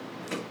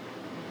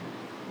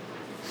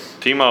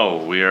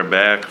Timo, we are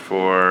back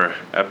for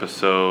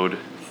episode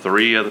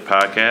 3 of the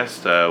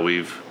podcast.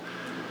 We've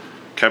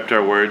kept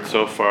our word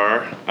so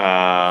far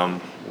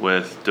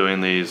with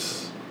doing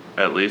these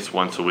at least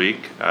once a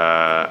week.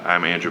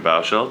 I'm Andrew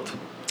Bauschilt.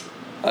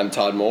 I'm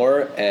Todd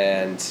Moore,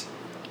 and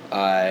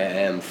I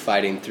am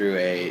fighting through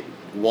a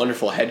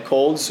wonderful head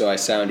cold, so I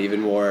sound even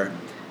more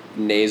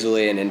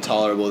nasally and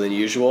intolerable than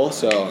usual.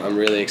 So I'm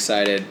really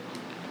excited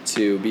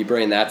to be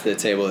bringing that to the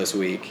table this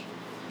week.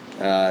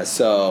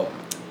 So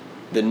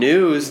the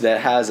news that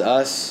has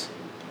us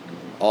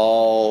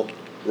all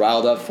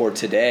riled up for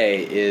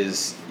today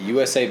is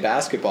USA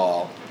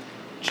Basketball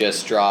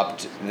just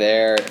dropped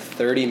their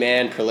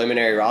 30-man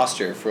preliminary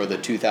roster for the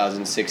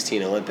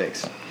 2016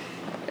 Olympics.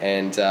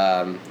 And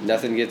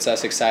nothing gets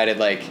us excited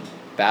like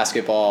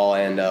basketball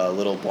and a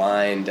little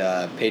blind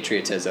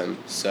patriotism.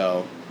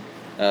 So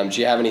do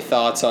you have any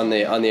thoughts on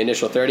the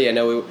initial 30? I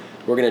know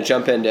we're going to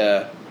jump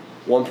into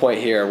one point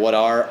here, what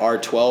our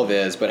 12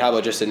 is, but how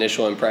about just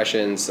initial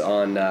impressions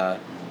on the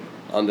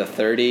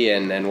 30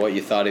 and what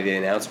you thought of the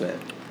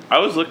announcement? I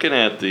was looking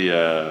at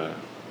the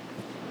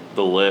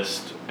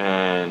list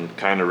and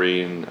kind of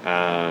reading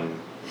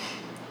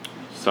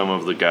some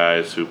of the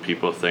guys who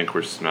people think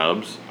were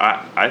snubs.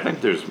 I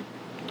think there's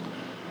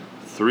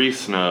 3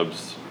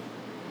 snubs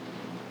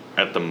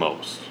at the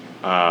most.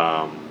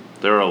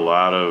 There are a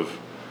lot of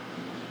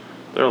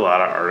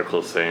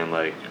articles saying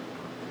like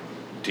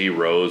D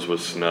Rose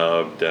was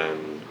snubbed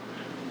and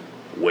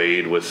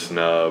Wade was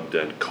snubbed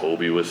and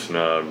Kobe was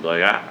snubbed.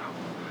 Like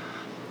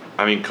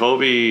I mean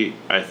Kobe,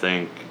 I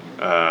think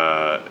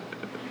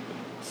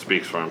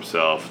speaks for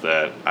himself.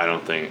 That I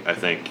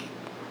think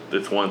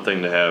it's one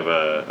thing to have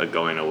a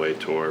going away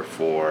tour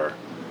for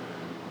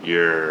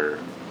your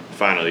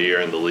final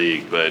year in the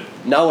league, but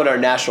not when our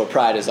national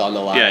pride is on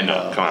the line. Yeah,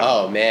 no, though. come on.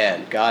 Oh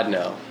man, God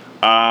no.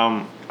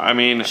 I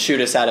mean,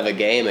 shoot us out of a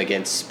game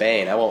against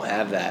Spain. I won't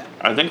have that.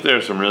 I think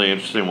there's some really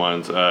interesting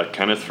ones.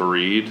 Kenneth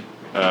Faried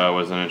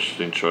was an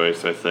interesting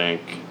choice, I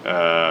think.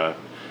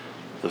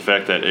 The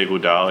fact that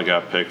Iguodala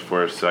got picked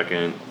for a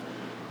second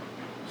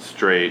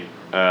straight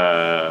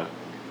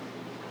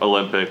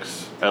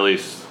Olympics, at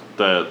least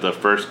the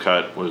first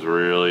cut was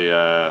really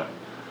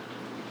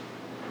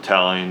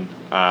telling.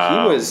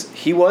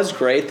 He was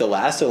great the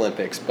last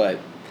Olympics, but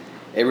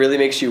it really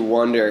makes you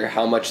wonder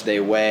how much they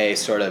weigh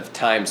sort of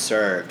time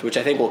served, which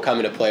I think will come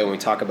into play when we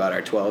talk about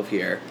our 12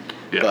 here.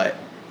 Yeah. But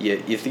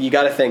you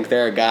got to think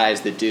there are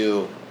guys that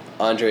do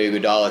Andre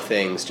Iguodala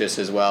things just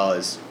as well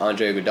as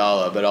Andre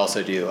Iguodala, but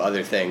also do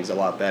other things a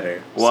lot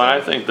better. Well, so.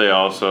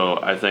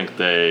 I think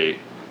they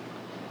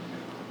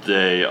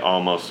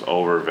almost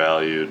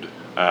overvalued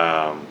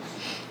the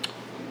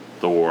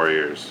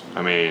Warriors.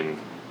 I mean,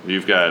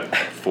 you've got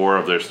 4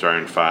 of their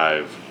starting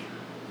 5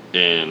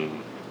 in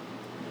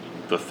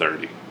the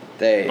 30.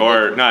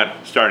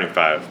 Not starting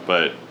 5,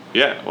 but 4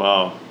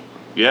 of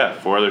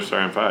their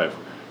starting 5.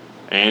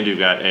 And you've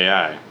got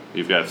AI.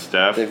 You've got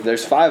Steph.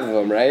 There's 5 of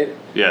them, right?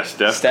 Yeah,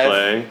 Steph,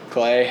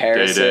 Clay,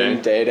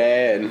 Harrison,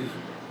 Day,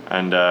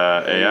 and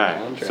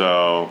AI.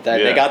 So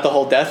they got the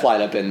whole death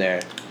lineup in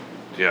there.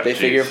 Yeah, they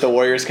figure if the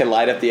Warriors can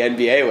light up the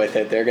NBA with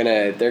it,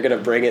 they're gonna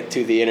bring it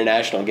to the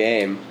international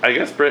game. I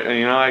guess bring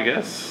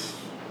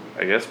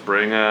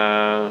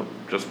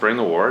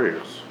the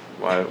Warriors.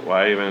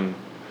 Why even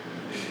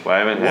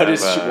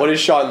have what is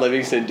Sean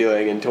Livingston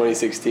doing in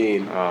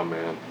 2016? Oh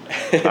man.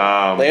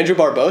 Leandro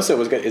Barbosa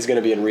is going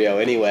to be in Rio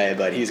anyway,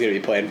 but he's going to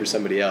be playing for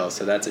somebody else,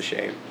 so that's a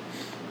shame.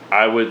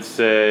 I would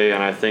say,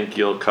 and I think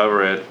you'll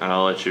cover it, and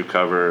I'll let you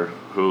cover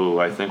who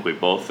I think we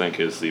both think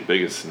is the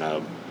biggest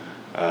snub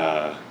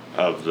of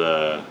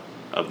the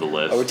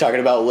list. Are we talking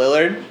about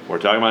Lillard? We're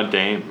talking about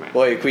Dame, man.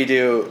 Boy, if we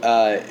do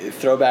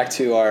throwback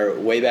to our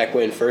way back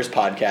when first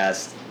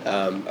podcast,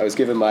 I was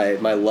giving my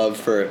love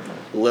for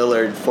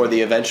Lillard for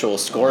the eventual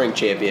scoring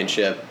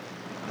championship,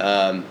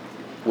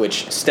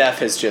 which Steph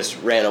has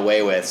just ran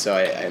away with, so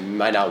I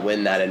might not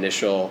win that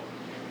initial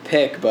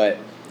pick, but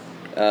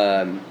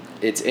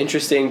it's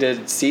interesting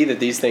to see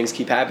that these things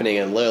keep happening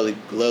and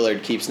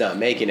Lillard keeps not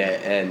making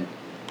it, and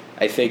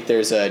I think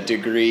there's a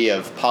degree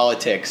of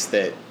politics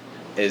that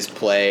is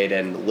played,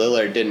 and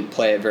Lillard didn't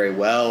play it very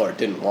well or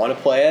didn't want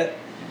to play it,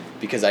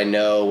 because I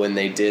know when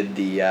they did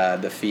the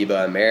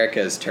FIBA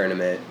Americas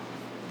tournament,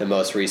 the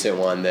most recent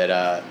one,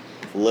 that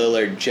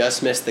Lillard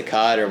just missed the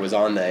cut or was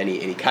on and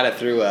he kind of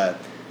threw I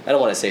don't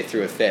want to say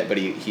threw a fit, but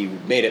he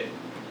made it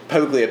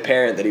publicly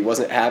apparent that he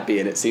wasn't happy,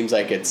 and it seems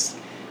like it's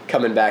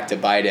coming back to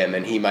bite him,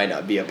 and he might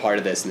not be a part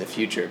of this in the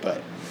future.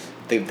 But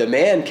the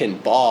man can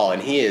ball,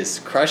 and he is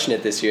crushing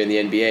it this year in the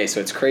NBA,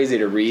 so it's crazy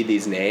to read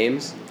these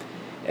names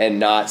and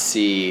not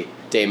see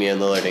Damian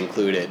Lillard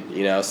included,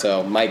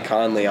 So Mike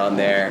Conley on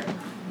there,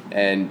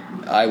 and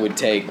I would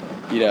take,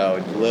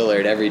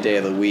 Lillard every day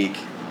of the week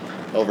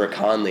over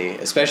Conley,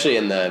 especially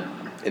in the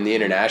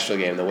international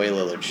game, the way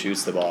Lillard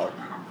shoots the ball.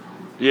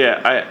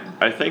 Yeah,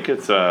 I think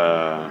it's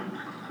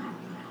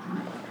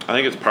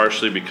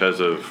partially because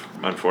of,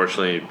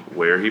 unfortunately,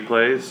 where he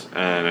plays,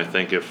 and I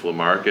think if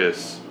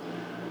LaMarcus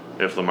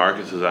if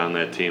LaMarcus is on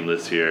that team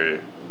this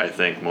year, I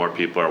think more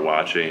people are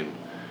watching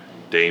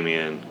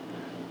Damian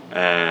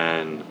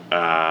and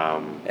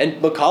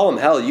McCollum.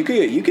 Hell, you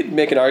could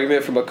make an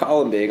argument for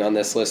McCollum being on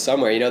this list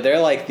somewhere. They're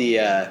like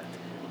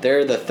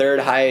they're the third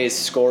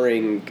highest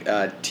scoring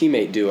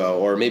teammate duo,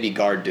 or maybe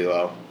guard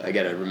duo. I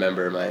gotta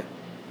remember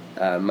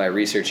my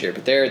research here,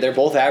 but they're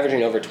both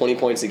averaging over 20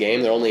 points a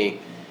game. They're only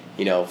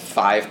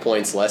 5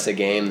 points less a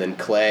game than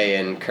Clay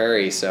and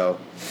Curry. So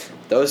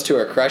those two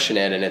are crushing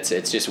it, and it's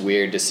just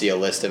weird to see a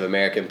list of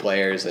American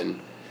players and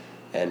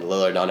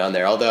Lillard not on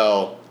there.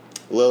 Although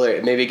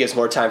Lillard, maybe it gives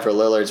more time for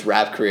Lillard's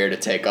rap career to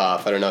take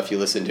off. I don't know if you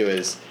listened to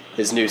his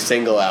new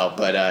single out,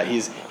 but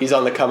he's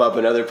on the come up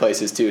in other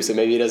places too. So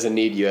maybe he doesn't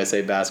need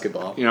USA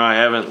Basketball. I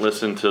haven't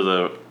listened to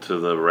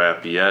the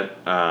rap yet.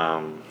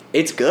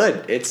 It's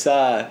good.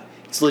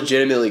 It's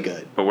legitimately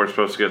good. But we're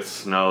supposed to get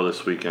snow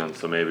this weekend,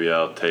 so maybe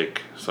I'll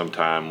take some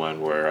time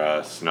when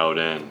we're snowed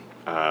in.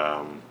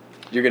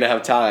 You're gonna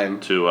have time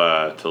to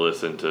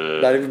listen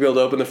to. Not even be able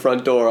to open the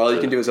front door. All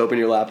you can do is open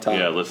your laptop.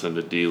 Yeah, listen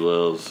to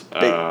D-Lil's.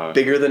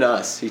 Bigger than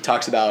us. He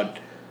talks about.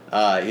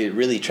 He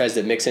really tries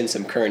to mix in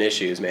some current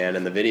issues, man,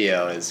 and the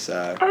video is.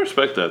 I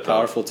respect that. Though.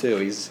 Powerful too.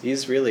 He's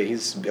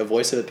a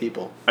voice of the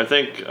people. I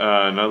think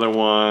another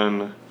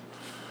one.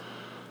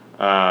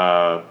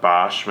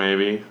 Bosch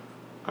maybe.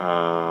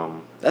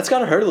 That's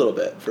gotta hurt a little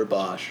bit for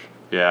Bosch.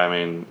 Yeah, I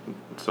mean,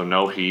 so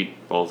no Heat,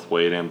 both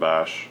Wade and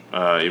Bosch.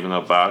 Even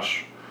though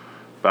Bosch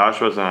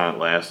wasn't on it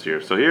last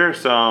year. So here are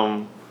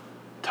some.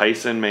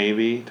 Tyson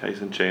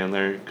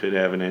Chandler could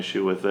have an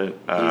issue with it.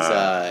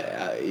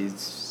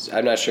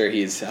 I'm not sure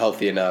he's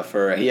healthy enough,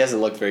 or he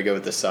hasn't looked very good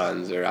with the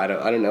Suns, or I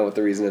don't know what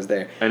the reason is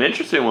there. An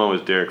interesting one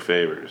was Derek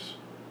Favors.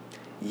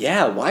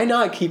 Yeah, why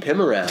not keep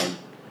him around?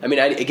 I mean,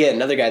 again,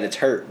 another guy that's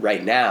hurt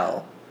right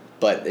now,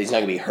 but he's not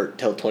gonna be hurt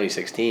till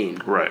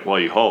 2016. Right. Well,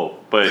 you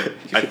hope, but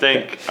I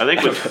think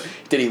with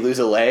did he lose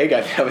a leg?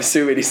 I'm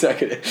assuming he's not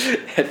gonna.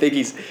 I think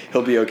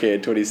he'll be okay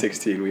in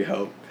 2016. We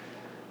hope.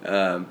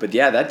 But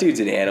yeah, that dude's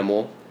an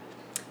animal.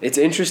 It's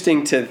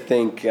interesting to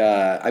think.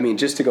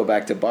 Just to go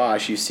back to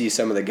Bosch, you see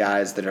some of the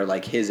guys that are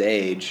like his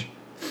age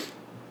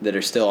that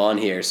are still on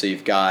here. So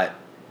you've got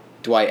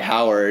Dwight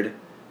Howard,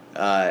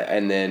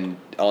 and then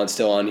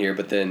still on here,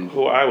 but then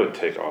who I would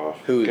take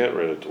off. Get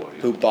rid of Dwight.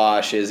 Who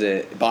Bosch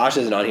isn't? Bosch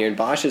isn't on here, and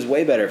Bosch is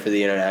way better for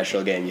the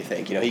international game. You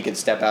think he can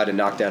step out and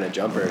knock down a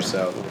jumper.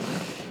 So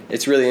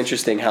it's really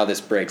interesting how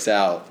this breaks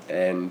out.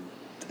 And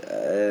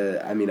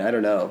I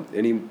don't know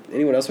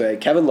anyone else.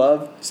 Kevin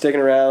Love sticking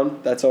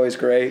around. That's always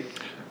great.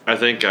 I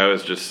think I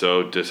was just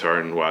so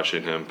disheartened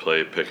watching him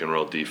play pick and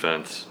roll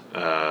defense.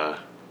 Not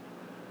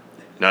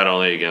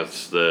only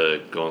against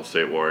the Golden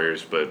State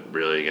Warriors, but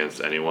really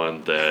against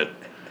anyone that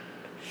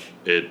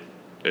it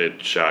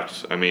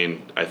shocks. I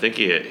mean, I think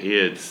he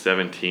had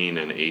 17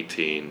 and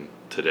 18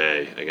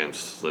 today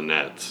against the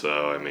Nets.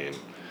 So I mean,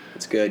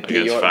 it's good.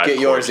 Get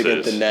yours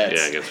against the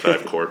Nets. Yeah, against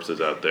 5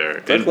 corpses out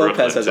there. Brook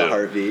Lopez has a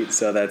heartbeat,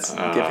 so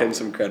give him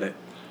some credit.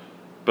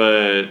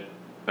 But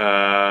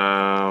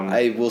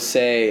I will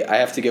say I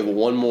have to give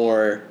one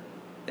more,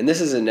 and this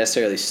isn't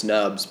necessarily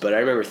snubs, but I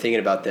remember thinking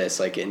about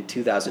this like in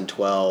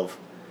 2012.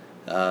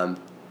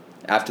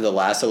 After the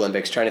last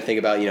Olympics, trying to think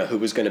about who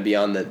was going to be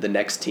on the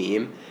next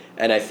team,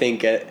 and I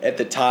think at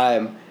the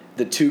time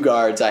the 2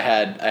 guards I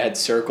had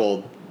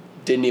circled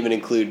didn't even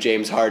include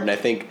James Harden. I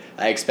think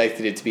I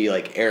expected it to be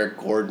like Eric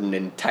Gordon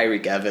and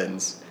Tyreek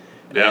Evans,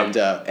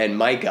 and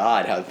my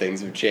God, how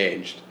things have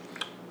changed.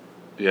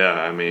 Yeah,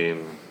 I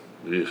mean,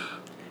 ugh.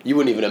 You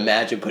wouldn't even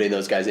imagine putting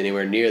those guys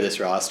anywhere near this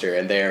roster,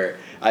 and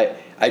I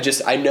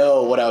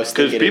know what I was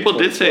thinking. Because people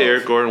did say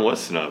Eric Gordon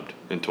was snubbed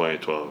in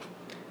 2012.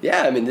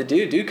 Yeah, I mean the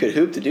dude could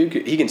hoop.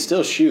 He can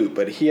still shoot,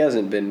 but he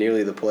hasn't been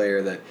nearly the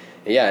player that.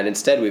 Yeah, and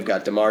instead we've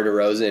got DeMar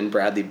DeRozan,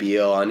 Bradley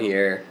Beal on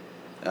here.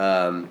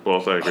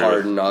 Both I agree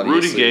Harden, with.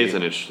 obviously. Rudy Gay's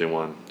an interesting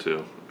one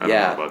too. I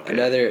don't know about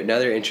Gay.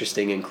 another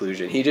interesting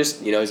inclusion. He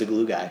just he's a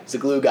glue guy. He's a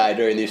glue guy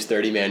during these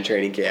 30-man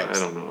training camps.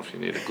 I don't know if you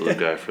need a glue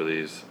guy for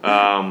these.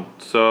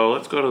 So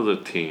let's go to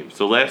the team.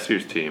 So last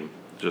year's team,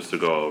 just to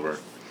go over,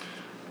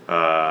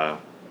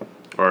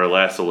 our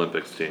last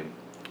Olympics team: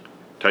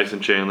 Tyson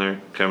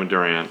Chandler, Kevin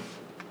Durant,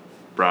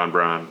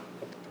 Bron,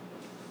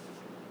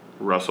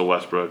 Russell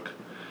Westbrook,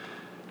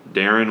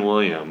 Darren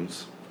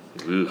Williams.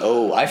 Ugh.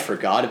 Oh, I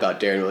forgot about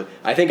Darren Williams.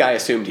 I think I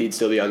assumed he'd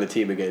still be on the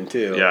team again,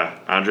 too. Yeah,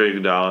 Andre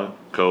Iguodala,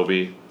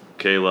 Kobe,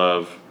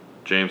 K-Love,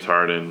 James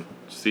Harden,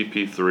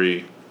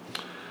 CP3,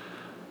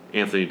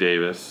 Anthony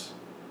Davis,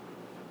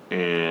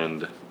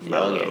 and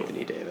Young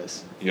Anthony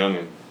Davis.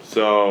 Youngin.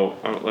 So,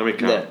 let me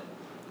count.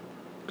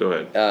 Go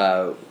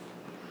ahead.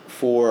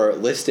 For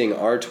listing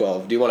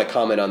R12, do you want to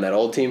comment on that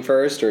old team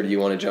first, or do you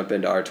want to jump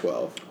into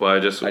R12? Well, I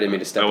didn't mean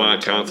to step on I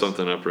want to your count toes.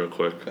 something up real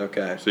quick.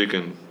 Okay. So you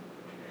can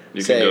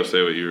go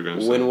say what you were going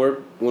to say. When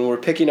we're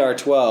picking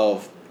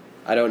R12,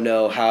 I don't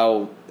know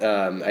how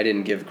I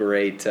didn't give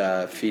great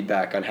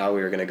feedback on how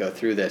we were going to go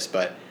through this,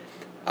 but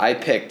I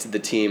picked the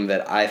team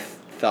that I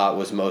thought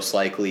was most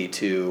likely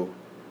to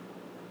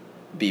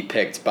be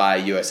picked by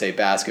USA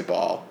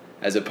Basketball.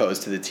 as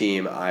opposed to the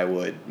team I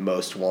would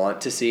most want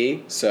to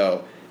see.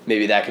 So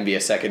maybe that can be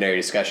a secondary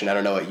discussion. I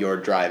don't know what your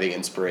driving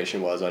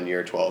inspiration was on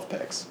your 12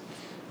 picks.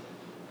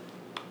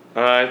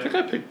 I think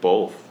I picked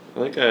both.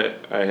 I think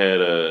I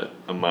had a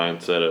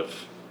mindset of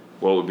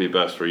what would be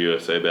best for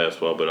USA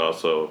basketball, but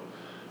also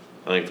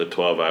I think the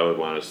 12 I would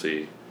want to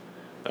see.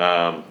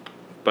 By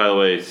the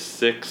way,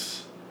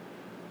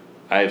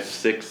 I have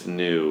 6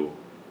 new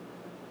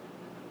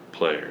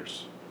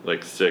players.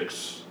 Like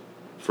 6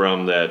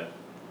 from that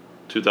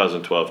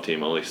 2012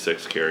 team, only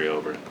 6 carry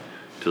over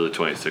to the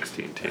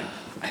 2016 team.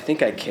 I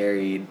think I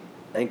carried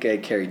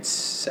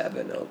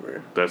 7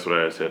 over. That's what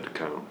I just had to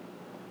count.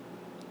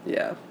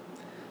 Yeah.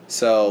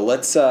 So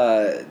let's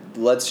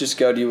just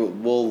go to,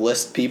 we'll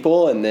list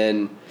people and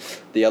then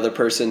the other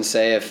person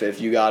say if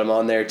you got them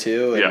on there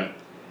too. And yeah.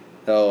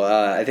 So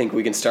I think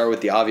we can start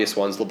with the obvious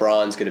ones.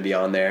 LeBron's going to be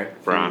on there.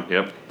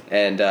 Yep.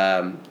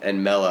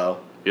 And Melo.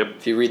 Yep.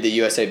 If you read the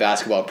USA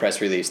Basketball press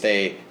release,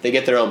 they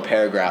get their own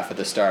paragraph at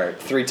the start.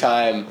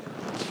 Three-time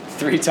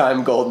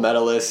gold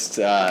medalist,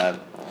 USA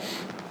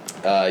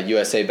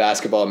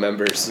Basketball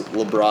members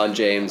LeBron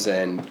James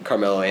and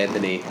Carmelo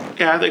Anthony.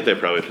 Yeah, I think they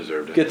probably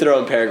deserved it. Get their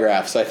own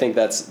paragraph, so I think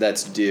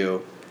that's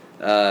due.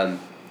 I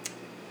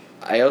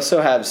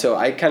also have, so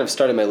I kind of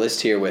started my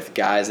list here with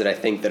guys that I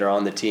think that are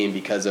on the team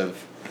because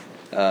of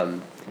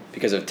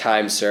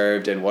time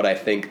served and what I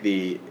think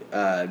the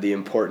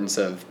importance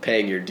of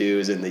paying your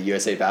dues in the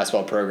USA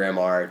Basketball program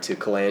are to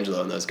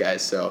Colangelo and those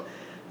guys. So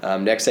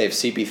next I have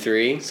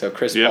CP3, so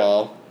Chris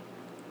Paul.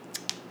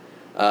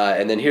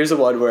 And then here's the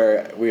one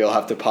where we'll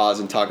have to pause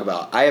and talk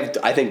about.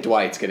 I think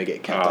Dwight's going to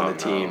get kept on the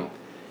team.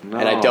 No.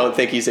 And I don't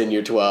think he's in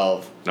your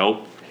 12.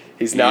 Nope.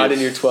 He's not in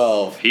your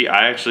 12.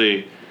 I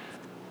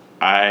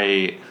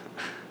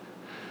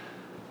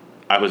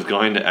was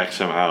going to X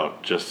him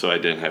out just so I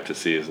didn't have to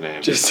see his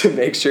name. Just to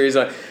make sure he's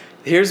on.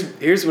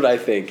 Here's what I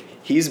think.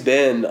 He's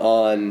been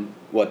on,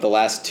 the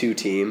last 2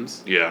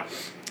 teams? Yeah.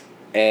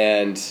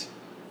 And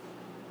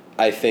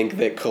I think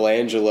that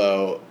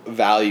Colangelo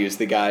values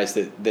the guys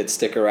that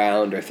stick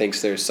around or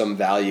thinks there's some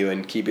value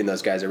in keeping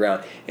those guys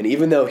around. And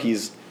even though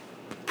he's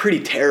pretty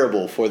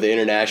terrible for the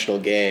international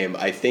game,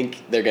 I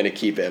think they're going to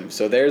keep him.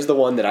 So there's the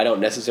one that I don't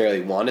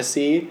necessarily want to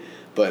see,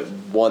 but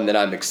one that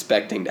I'm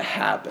expecting to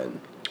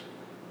happen.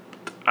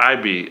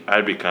 I'd be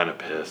kind of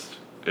pissed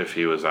if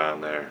he was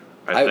on there.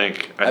 I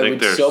think would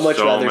there's so much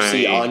rather many...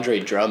 see Andre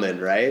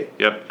Drummond, right?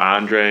 Yep,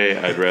 Andre.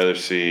 I'd rather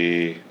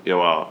see.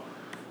 I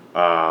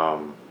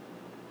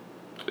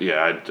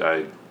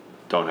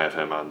don't have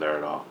him on there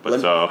at all.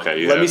 But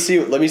let me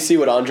see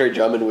what Andre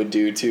Drummond would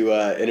do to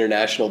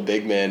international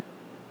big men.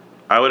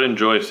 I would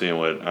enjoy seeing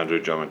what Andre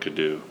Drummond could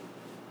do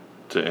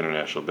to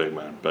international big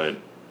men, but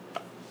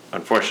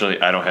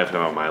unfortunately, I don't have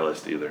him on my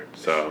list either.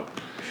 So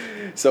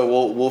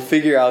we'll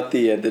figure out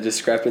the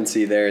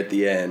discrepancy there at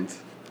the end,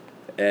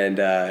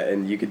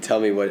 and you can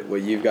tell me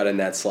what you've got in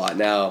that slot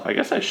now. I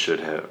guess I should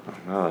have.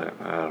 I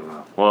don't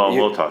know. Well,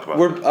 we'll talk about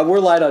that. We're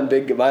light on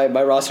big. My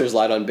roster's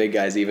light on big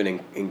guys,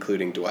 even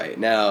including Dwight.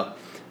 Now,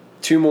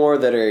 2 more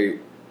that are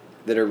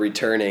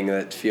returning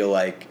that feel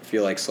like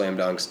slam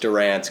dunks.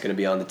 Durant's going to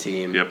be on the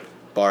team. Yep.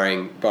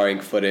 Barring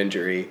foot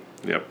injury.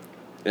 Yep.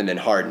 And then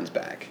Harden's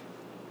back.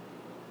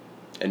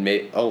 And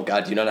oh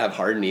God, do you not have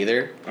Harden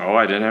either? Oh,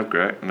 I didn't have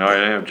Greg. No, I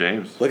didn't have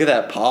James. Look at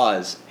that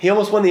pause. He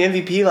almost won the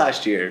MVP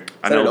last year. Is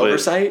that an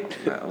oversight?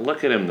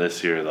 Look at him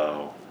this year,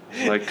 though.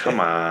 Like, come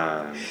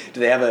on. Do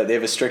they have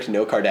a strict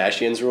no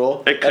Kardashians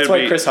rule? That's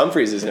why Chris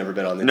Humphries has never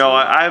been on the team. No,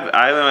 I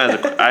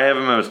have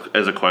him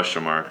as a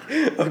question mark.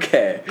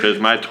 Okay. Because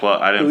my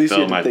 12, I didn't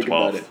fill my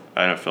 12th.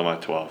 I didn't fill my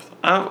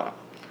 12th.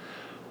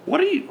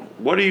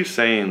 What are you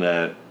saying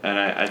that? And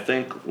I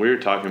think we were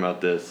talking about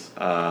this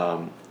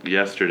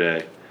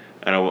yesterday.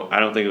 And I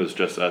don't think it was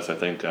just us. I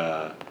think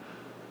a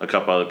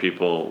couple other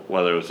people,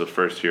 whether it was the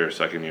first year or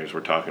second years,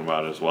 were talking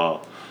about it as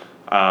well.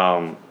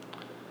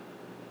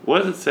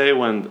 What does it say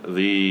when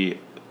the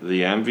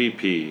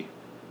MVP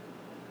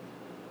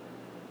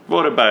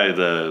voted by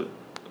the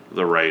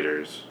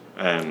writers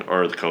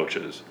or the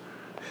coaches?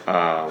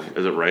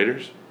 Is it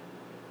writers?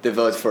 The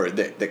votes for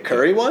the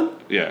Curry one?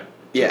 Yeah.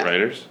 Yeah.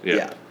 Writers?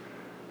 Yeah.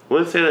 What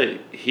does it say that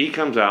he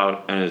comes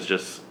out and is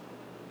just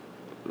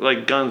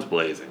like guns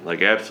blazing,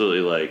 like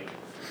absolutely like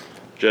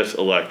just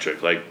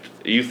electric. Like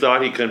you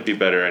thought he couldn't be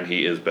better and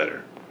he is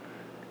better.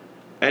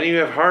 And you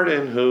have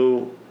Harden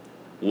who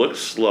looks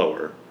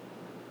slower,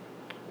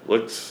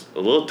 looks a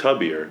little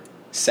tubbier.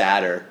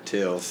 Sadder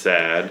too.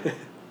 Sad.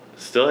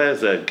 Still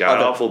has a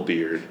god-awful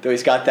beard. Though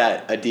he's got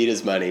that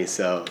Adidas money,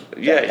 so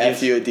yeah,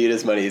 F you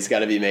Adidas money, he's got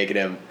to be making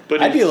him.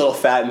 But I'd be a little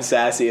fat and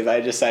sassy if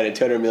I just signed a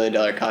 $200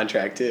 million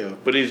contract too.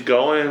 But he's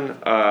going...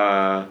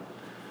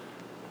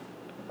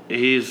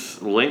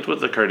 He's linked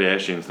with the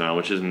Kardashians now,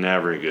 which is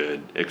never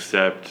good,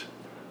 except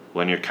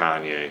when you're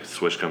Kanye.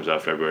 Swish comes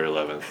out February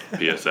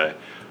 11th, PSA.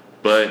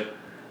 But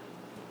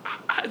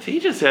he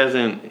just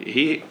hasn't.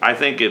 I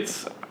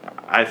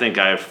think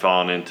I've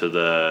fallen into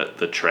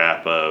the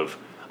trap of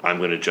I'm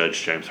going to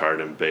judge James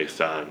Harden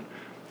based on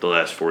the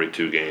last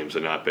 42 games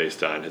and not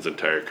based on his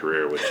entire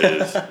career, which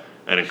is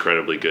an an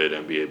incredibly good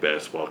NBA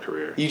basketball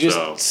career. You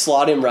just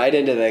slot him right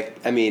into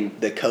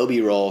the Kobe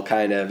role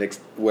kind of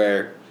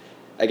where,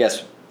 I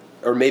guess,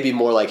 or maybe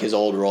more like his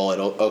old role at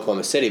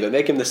Oklahoma City, but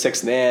make him the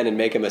sixth man and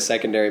make him a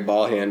secondary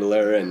ball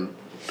handler. And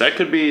that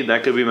could be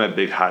my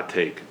big hot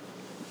take.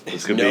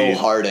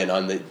 Harden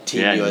on the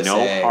Team USA.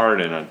 No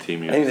Harden on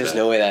Team USA. I think there's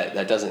no way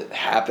that doesn't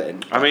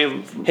happen. I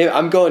mean, hey,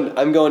 I'm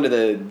going to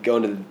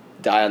the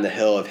die on the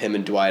hill of him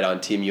and Dwight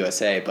on Team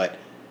USA, but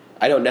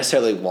I don't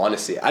necessarily want to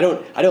see it. I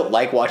don't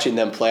like watching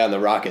them play on the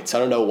Rockets. I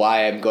don't know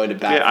why I'm going to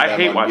back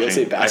them on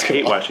USA basketball. I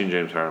hate watching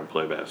James Harden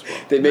play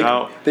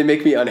basketball. They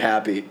make me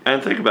unhappy.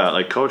 And think about it,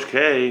 like Coach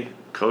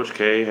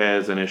K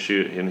has an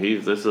issue, and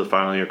this is the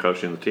final year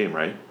coaching the team,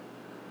 right?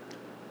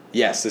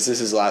 Yes, this is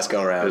his last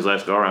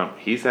go-around.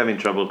 He's having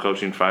trouble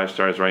coaching 5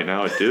 stars right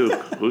now at Duke.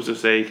 Who's to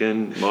say he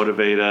can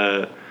motivate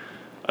a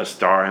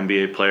star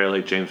NBA player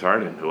like James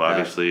Harden, who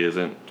obviously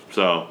isn't.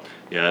 So,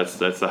 yeah,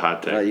 that's the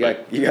hot take.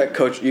 You got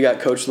Coach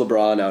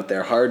LeBron out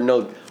there. Harden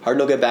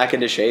will get back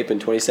into shape in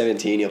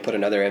 2017. He'll put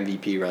another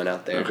MVP run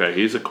out there. Okay,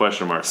 he's a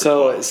question mark.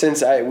 So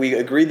since we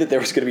agreed that there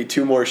was going to be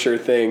 2 more sure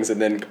things,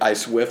 and then I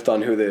swift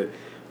on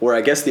where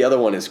I guess the other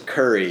one is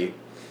Curry.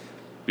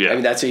 Yeah. I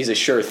mean he's a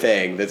sure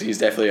thing. That he's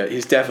definitely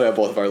on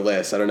both of our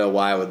lists. I don't know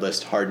why I would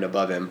list Harden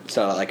above him. It's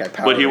not like I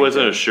power. But he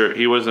wasn't a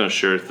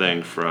sure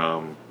thing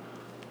from.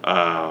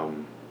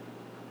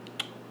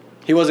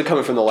 He wasn't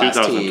coming from the last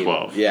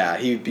 2012. team. Yeah,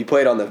 he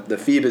played on the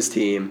FIBA's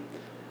team,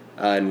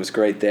 and was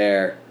great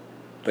there,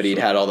 but he'd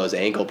had all those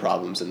ankle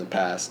problems in the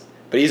past.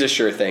 But he's a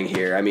sure thing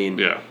here. I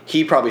mean,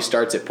 he probably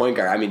starts at point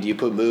guard. I mean, do you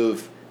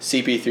move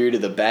CP3 to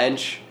the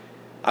bench?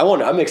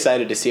 I'm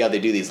excited to see how they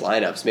do these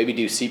lineups. Maybe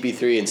do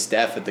CP3 and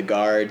Steph at the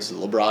guards,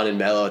 LeBron and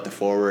Melo at the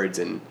forwards,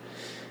 and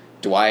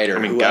Dwight or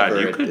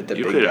whoever at the big guy.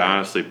 You could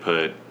honestly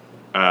put.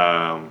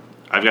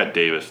 I've got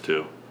Davis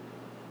too.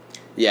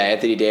 Yeah,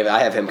 Anthony Davis.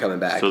 I have him coming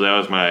back. So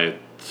that's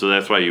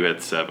why you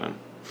had 7.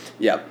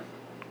 Yep.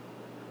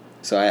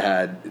 So I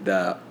had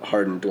the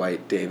Harden,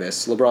 Dwight,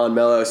 Davis, LeBron,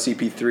 Melo,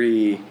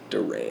 CP3,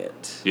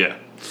 Durant. Yeah.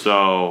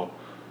 So,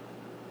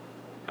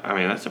 I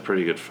mean, that's a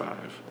pretty good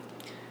 5.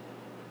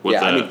 They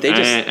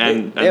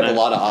have a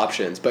lot of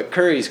options, but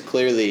Curry's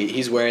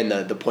he's wearing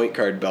the point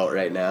guard belt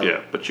right now.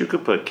 Yeah, but you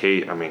could put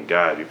you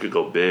could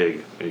go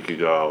big. You could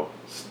go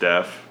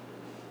Steph,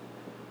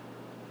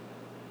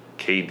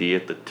 KD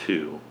at the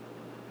 2,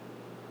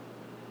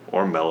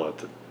 or Melo at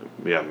the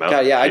Melo.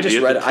 God, yeah, I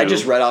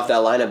just read off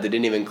that lineup that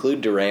didn't even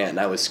include Durant, and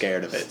I was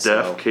scared of it.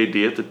 Steph,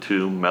 KD at the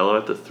 2, Melo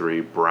at the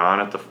 3, Bron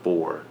at the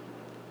 4,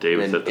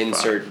 Davis at the 5.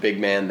 Insert big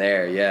man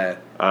there, yeah.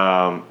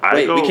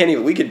 We can't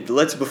even.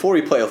 Let's before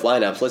we play with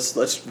lineups.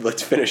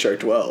 Let's finish our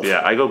 12.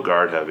 Yeah, I go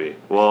guard heavy.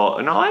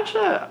 Well, no,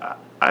 actually,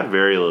 I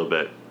vary a little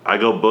bit. I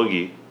go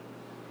Boogie.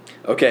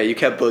 Okay, you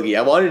kept Boogie.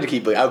 I wanted to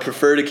keep Boogie. I would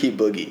prefer to keep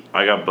Boogie.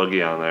 I got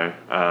Boogie on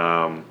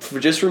there.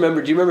 Just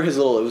remember, do you remember his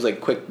it was like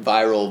quick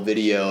viral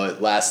video at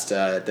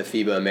the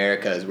FIBA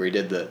Americas where he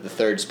did the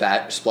third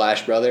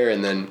splash brother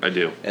and then I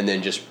do. And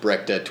then just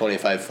bricked a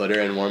 25-footer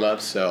in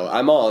warm-ups. So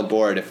I'm all on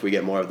board if we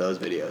get more of those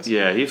videos.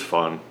 Yeah, he's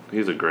fun.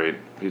 He's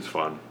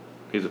fun.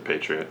 He's a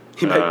patriot.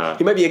 He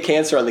might be a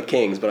cancer on the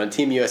Kings, but on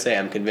Team USA,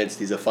 I'm convinced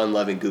he's a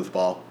fun-loving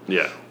goofball.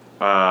 Yeah.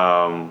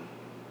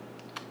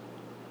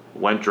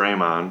 Went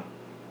Draymond.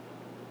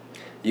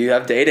 You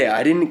have Day-Day.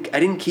 I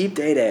didn't keep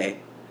Day-Day.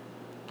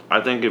 I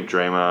think if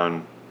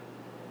Draymond...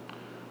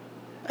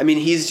 I mean,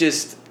 he's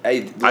just...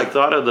 I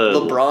thought of the...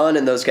 LeBron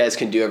and those guys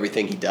can do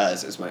everything he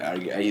does, is my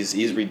argument.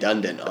 He's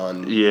redundant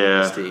on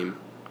his team.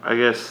 I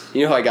guess...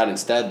 You know who I got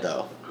instead,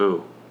 though?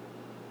 Who?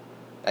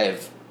 I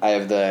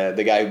have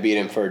the guy who beat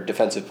him for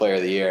Defensive Player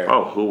of the Year.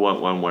 Oh, who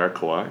won where?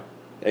 Kawhi?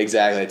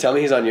 Exactly. Tell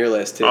me he's on your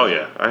list, too. Oh,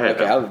 yeah. I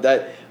had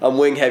him. I'm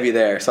wing heavy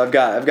there. So I've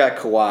got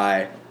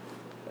Kawhi.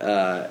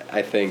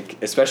 I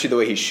think, especially the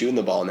way he's shooting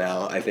the ball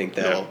now, I think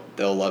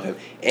they'll love him.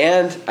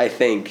 And I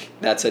think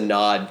that's a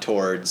nod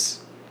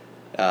towards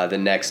the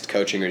next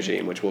coaching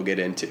regime, which we'll get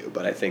into.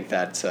 But I think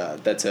that's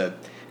a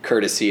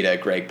courtesy to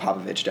Greg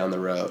Popovich down the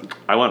road.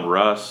 I want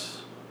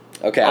Russ.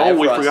 Okay.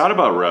 We forgot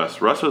about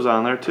Russ. Russ was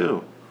on there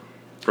too.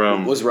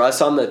 Was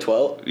Russ on the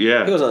 12?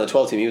 Yeah. He was on the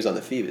 12 team. He was on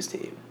the FIBA's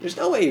team. There's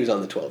no way he was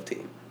on the 12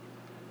 team.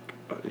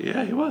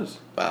 Yeah, he was.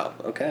 Wow.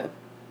 Okay.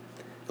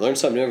 Learn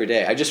something new every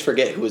day. I just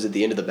forget who was at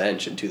the end of the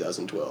bench in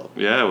 2012.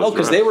 Yeah, it was.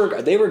 Because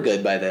they were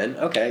good by then.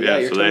 Okay, yeah,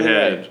 you're so totally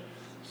right.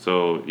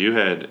 So you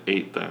had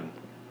 8 then.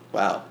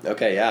 Wow.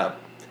 Okay, yeah.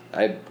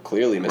 I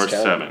clearly miscounted.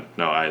 Or 7.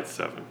 No, I had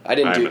 7. I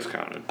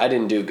miscounted. I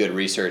didn't do good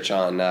research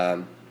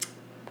on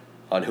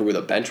who were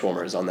the bench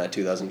warmers on that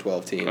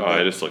 2012 team. Oh,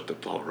 I just looked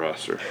at the whole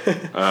roster.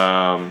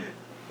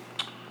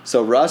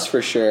 So Russ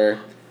for sure.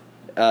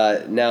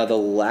 Now the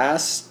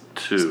last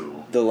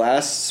 2. The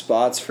last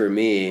spots for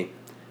me.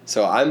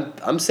 So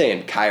I'm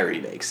saying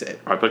Kyrie makes it.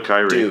 I put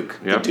Kyrie. Duke.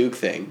 Yep. The Duke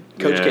thing.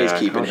 Coach K's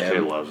keeping him. Coach K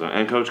loves him.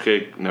 And Coach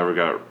K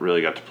never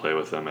really got to play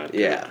with them at Duke.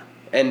 Yeah.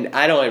 And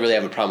I don't really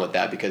have a problem with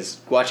that because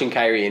watching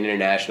Kyrie in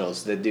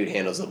internationals, the dude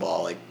handles the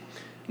ball like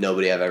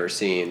nobody I've ever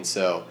seen.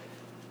 So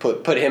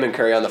put him and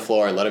Curry on the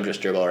floor and let him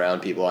just dribble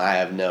around people. I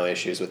have no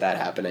issues with that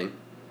happening.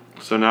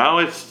 So now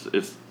it's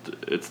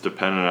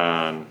dependent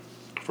on,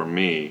 for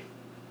me,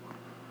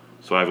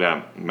 so I've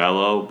got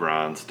Melo,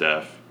 Bron,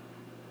 Steph,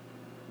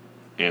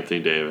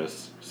 Anthony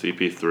Davis,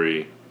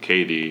 CP3,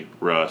 KD,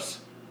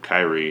 Russ,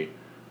 Kyrie,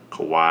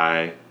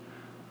 Kawhi,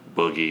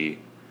 Boogie,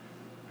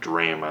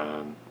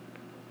 Draymond.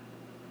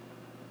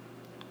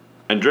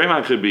 And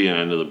Draymond could be an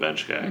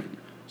end-of-the-bench guy.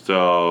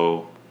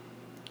 So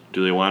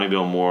do they want to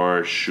go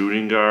more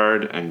shooting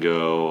guard and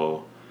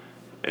go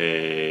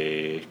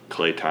a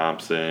Klay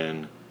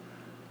Thompson,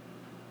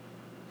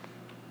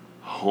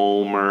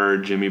 Homer,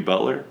 Jimmy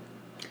Butler?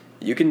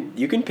 You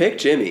can pick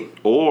Jimmy.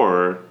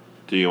 Or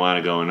do you want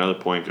to go another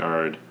point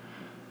guard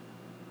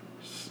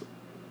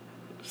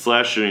 /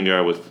 shooting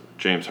guard with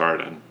James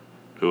Harden,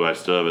 who I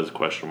still have as a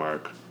question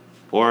mark,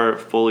 or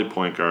fully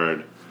point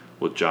guard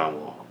with John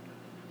Wall?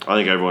 I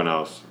think everyone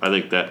else. I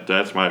think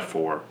that's my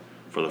 4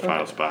 for the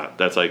final spot.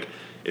 That's like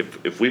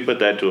if we put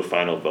that to a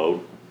final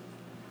vote,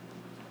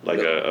 like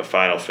a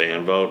final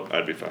fan vote,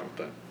 I'd be fine with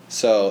that.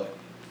 So,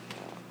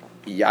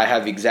 yeah, I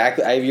have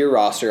your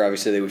roster,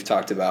 obviously, that we've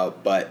talked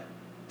about, but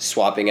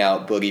swapping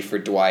out Boogie for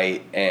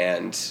Dwight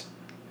and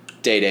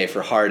Day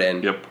for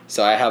Harden. Yep.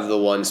 So I have the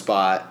 1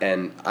 spot,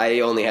 and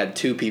I only had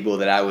 2 people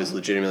that I was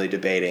legitimately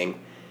debating,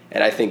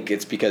 and I think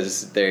it's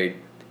because they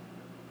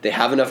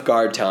have enough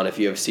guard talent if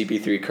you have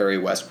CP3, Curry,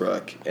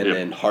 Westbrook, and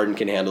then Harden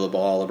can handle the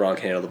ball, LeBron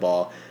can handle the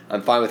ball.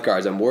 I'm fine with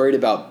guards. I'm worried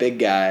about big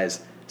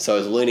guys, so I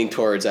was leaning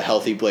towards a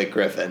healthy Blake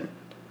Griffin.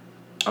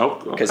 Oh,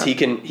 okay. Because he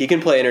can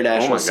play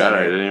international center. Oh my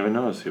god, I didn't even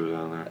notice he was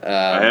on there.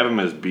 I have him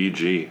as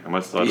BG. I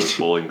must have thought it was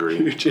Bowling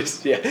Green.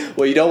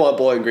 Well, you don't want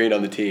Bowling Green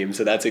on the team,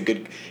 so that's a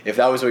good. If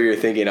that was what you were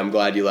thinking, I'm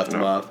glad you left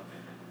him off.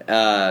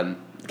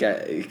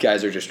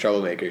 Guys are just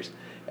troublemakers.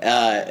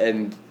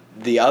 And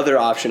the other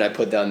option I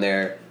put down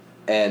there,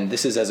 and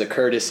this is as a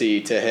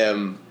courtesy to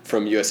him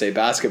from USA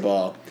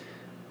Basketball,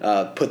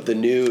 put the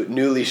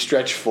newly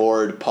stretched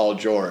forward Paul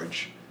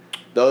George.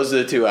 Those are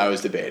the 2 I was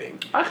debating.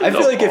 I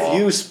feel like if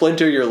you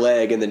splinter your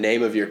leg in the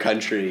name of your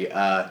country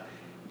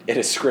in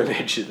a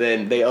scrimmage,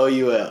 then they owe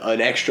you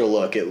an extra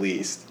look at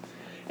least.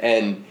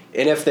 And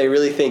if they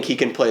really think he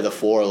can play the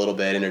 4 a little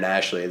bit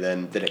internationally,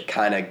 then it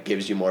kind of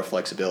gives you more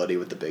flexibility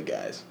with the big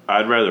guys.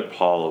 I'd rather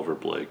Paul over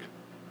Blake.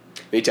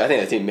 Me too. I think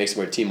that team makes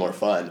the team more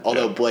fun.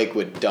 Although Blake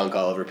would dunk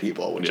all over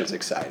people, which is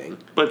exciting.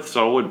 But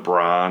so would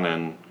Bron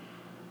and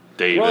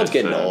Davis. Bron's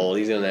getting old.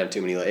 He's going to have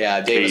too many.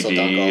 Yeah, Davis will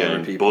dunk all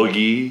over people.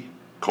 Boogie.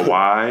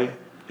 Kawhi.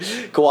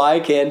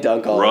 Kawhi can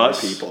dunk all over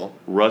people.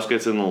 Russ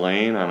gets in the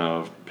lane on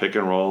a pick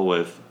and roll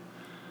with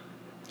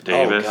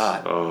Davis. Oh,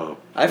 God. Oh.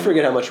 I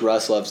forget how much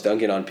Russ loves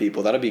dunking on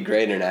people. That'll be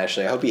great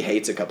internationally. I hope he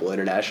hates a couple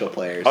international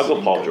players. I'll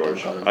go Paul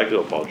George. I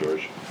go Paul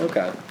George.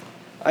 Okay.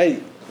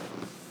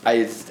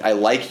 I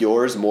like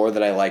yours more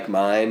than I like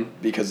mine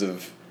because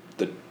of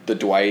the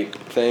Dwight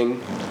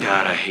thing.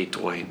 God, I hate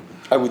Dwight.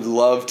 I would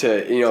love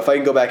to, if I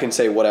can go back and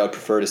say what I would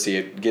prefer to see,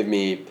 it give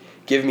me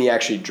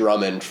actually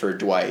Drummond for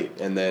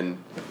Dwight, and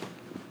then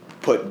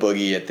put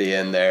Boogie at the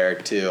end there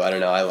too. I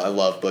don't know. I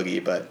love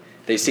Boogie, but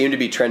they seem to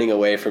be trending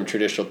away from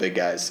traditional big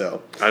guys.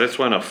 So I just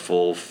want a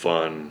full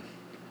fun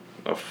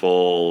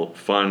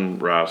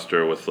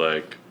roster with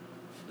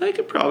they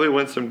could probably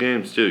win some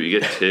games too. You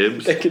get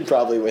Tibbs. They could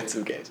probably win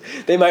some games.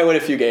 They might win a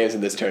few games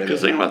in this tournament.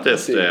 Because think about that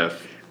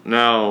staff.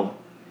 Now,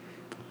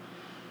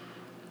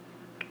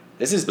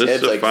 This is Tibbs'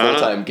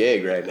 full-time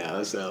gig right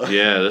now. So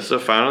yeah, this is the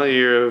final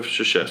year of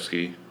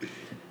Krzyzewski.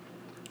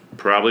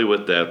 Probably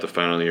with that, the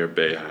final year of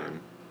Boeheim.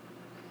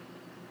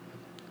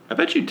 I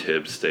bet you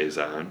Tibbs stays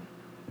on,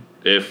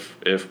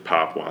 if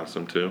Pop wants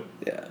him to.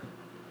 Yeah,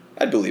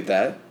 I'd believe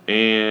that.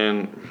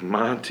 And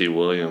Monty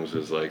Williams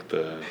is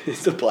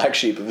he's the black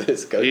sheep of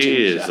this coaching.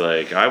 He is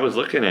I was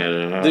looking at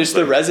it and I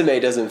the resume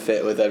doesn't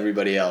fit with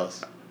everybody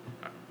else.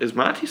 Is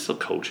Monty still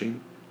coaching?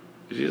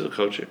 Is he still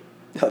coaching?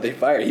 No, they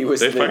fired.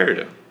 They fired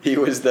him. He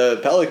was the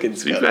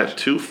Pelicans coach. You've got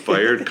 2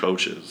 fired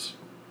coaches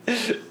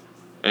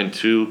and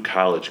 2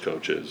 college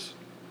coaches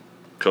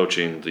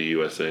coaching the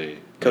USA.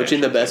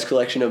 Coaching the best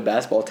collection of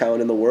basketball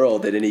talent in the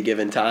world at any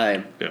given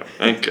time. Yeah,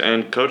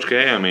 and Coach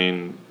K. I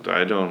mean,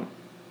 I don't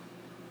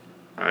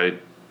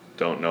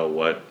know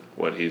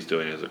what he's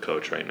doing as a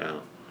coach right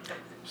now.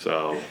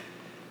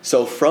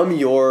 So from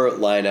your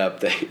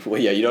lineup,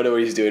 you don't know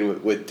what he's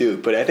doing with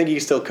Duke, but I think you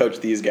can still coach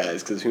these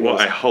guys because who knows?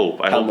 Well, I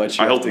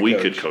hope we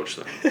could coach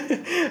them.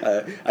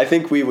 I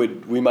think we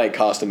might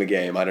cost them a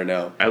game. I don't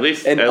know. At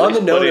least, on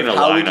the note of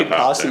how we could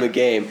cost them a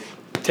game,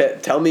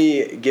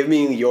 give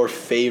me your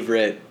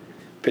favorite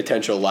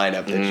potential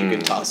lineup that you can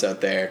toss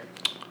out there.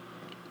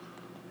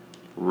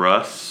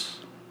 Russ,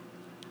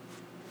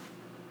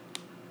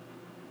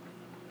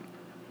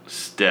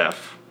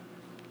 Steph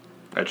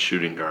at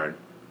shooting guard.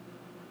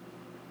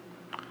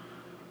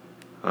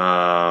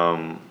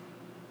 Oh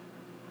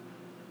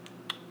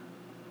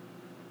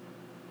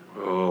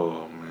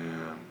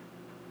man.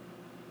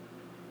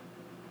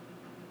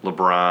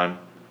 LeBron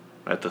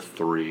at the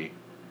 3.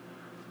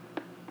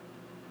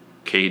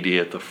 KD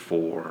at the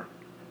 4.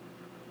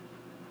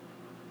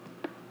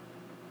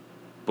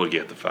 Boogie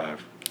at the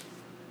 5.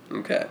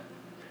 Okay.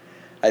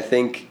 I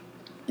think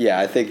Yeah,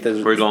 I think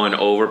we're going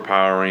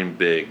overpowering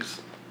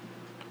bigs.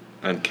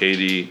 And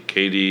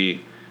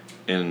KD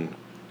in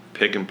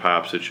pick and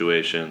pop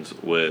situations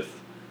with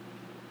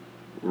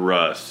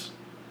Russ,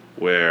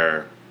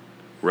 where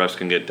Russ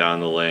can get down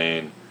the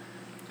lane,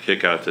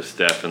 kick out to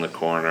Steph in the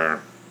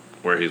corner,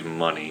 where he's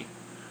money.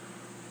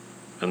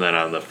 And then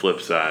on the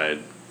flip side,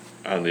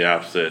 on the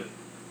opposite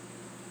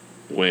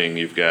wing,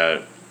 you've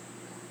got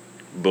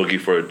Boogie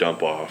for a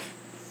dump off,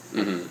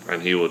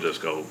 and he will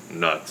just go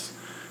nuts.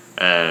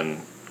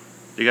 And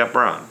you got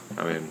Braun.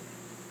 I mean,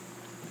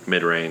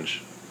 mid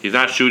range. He's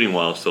not shooting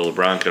well, so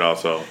LeBron could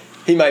also.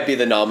 He might be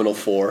the nominal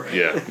 4.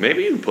 Yeah,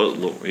 maybe you can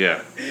put.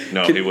 Yeah,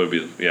 no, he would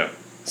be. Yeah.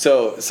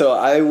 So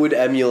I would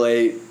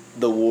emulate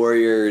the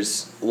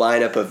Warriors'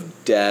 lineup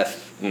of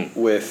death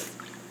with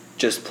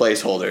just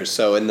placeholders.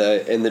 So in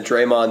the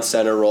Draymond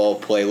center role,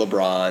 play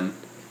LeBron.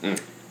 In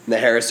the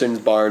Harrison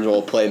Barnes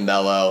role, play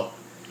Melo.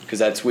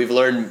 Because we've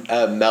learned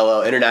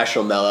Melo,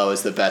 international Melo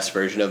is the best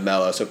version of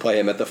Melo. So play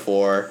him at the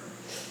 4.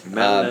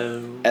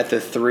 At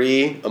the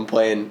 3, I'm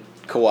playing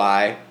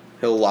Kawhi.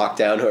 He'll lock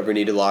down whoever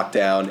need to lock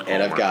down.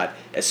 And I've got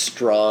a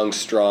strong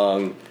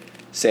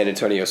San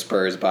Antonio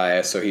Spurs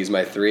bias. So he's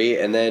my 3.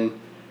 And then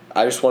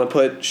I just want to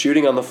put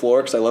shooting on the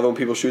floor because I love when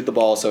people shoot the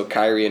ball. So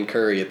Kyrie and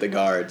Curry at the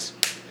guards.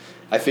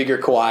 I figure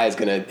Kawhi is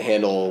going to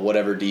handle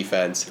whatever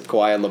defense.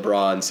 Kawhi and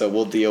LeBron. So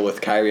we'll deal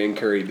with Kyrie and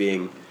Curry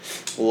being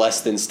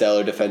less than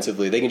stellar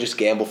defensively. They can just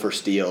gamble for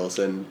steals.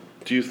 And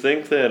do you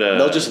think that...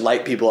 they'll just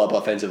light people up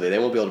offensively. They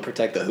won't be able to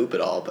protect the hoop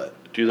at all. But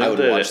I would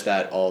watch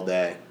that all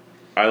day.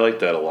 I like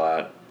that a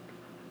lot.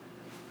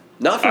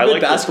 Not for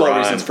good basketball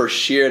reasons, for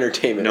sheer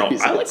entertainment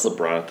reasons. I like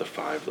LeBron at the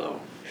 5, though.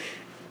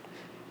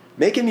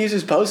 Make him use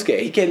his post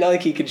game. Not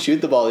like he could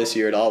shoot the ball this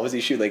year at all. Was he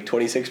shooting like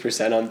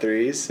 26% on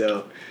threes?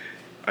 So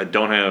I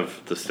don't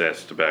have the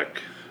stats to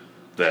back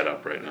that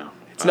up right now.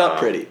 It's not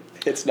pretty.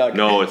 It's not.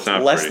 No, it's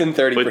not less pretty.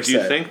 than 30%. But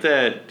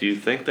do you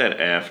think that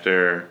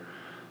after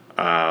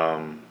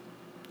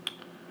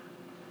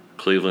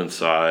Cleveland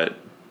saw it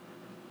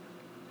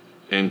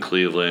in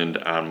Cleveland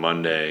on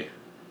Monday,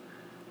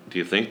 do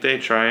you think they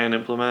try and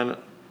implement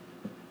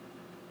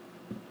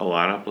a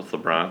lineup with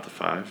LeBron at the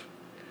 5?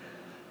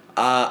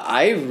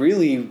 I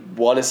really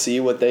want to see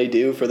what they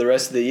do for the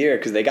rest of the year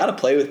because they got to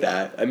play with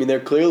that. I mean,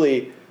 they're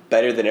clearly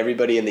better than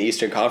everybody in the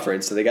Eastern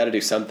Conference, so they got to do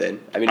something.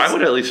 I mean, I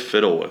would at least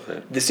fiddle with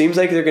it. It seems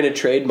like they're going to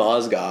trade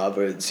Mozgov,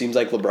 or it seems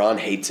like LeBron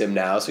hates him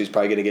now, so he's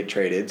probably going to get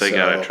traded. They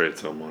got to trade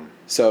someone.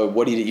 So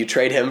what do you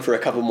trade him for a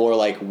couple more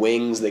like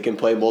wings that can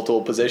play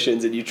multiple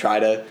positions, and you try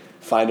to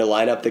find a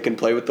lineup that can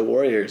play with the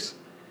Warriors?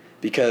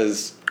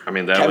 Because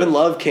Kevin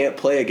Love can't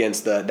play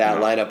against that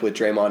lineup with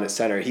Draymond at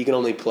center. He can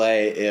only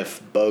play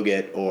if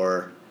Bogut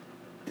or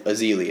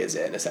Azili is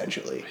in,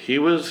 essentially. He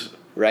was...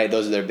 Right,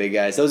 those are their big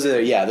guys. Those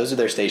are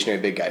their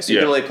stationary big guys. So you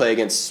can only play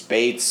against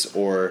Spates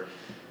or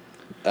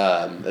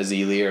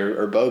Azili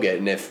or Bogut.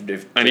 And if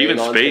and even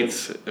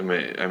Spates,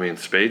 I mean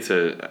Spates,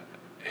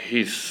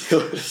 he's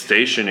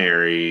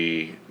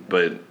stationary,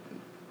 but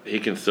he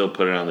can still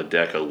put it on the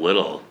deck a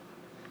little.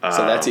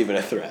 So that's even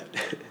a threat.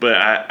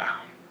 But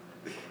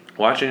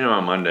watching him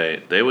on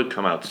Monday, they would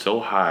come out so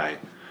high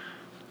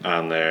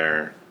on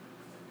the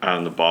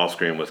ball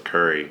screen with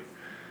Curry,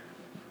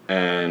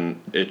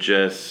 and it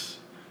just.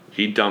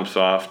 He dumps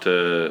off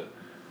to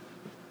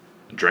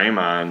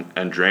Draymond,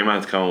 and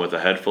Draymond's coming with a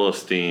head full of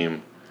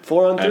steam.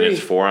 4 on 3. And it's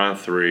 4 on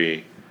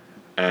 3,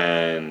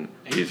 and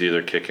he's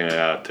either kicking it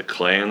out to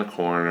Clay in the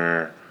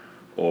corner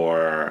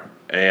or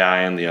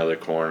AI in the other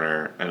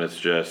corner, and it's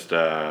just,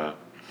 they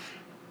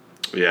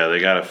got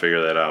to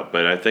figure that out.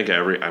 But I think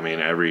every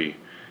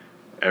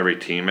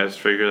team has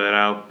to figure that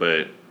out.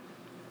 But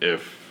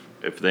if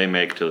they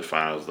make it to the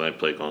finals and they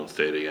play Golden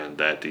State again,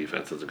 that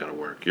defense isn't going to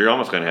work. You're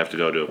almost going to have to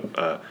go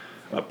to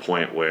a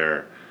point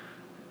where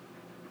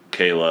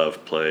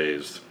K-Love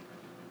plays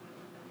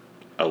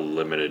a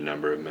limited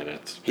number of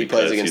minutes. He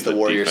plays against the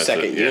Warriors'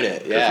 second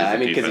unit. Yeah,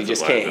 because he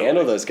just can't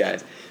handle those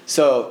guys.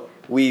 So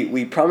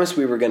we promised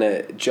we were going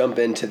to jump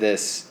into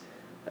this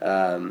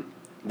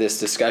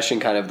discussion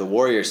kind of the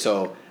Warriors.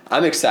 So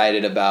I'm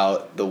excited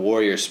about the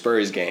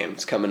Warriors-Spurs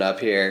games coming up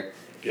here.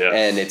 Yes.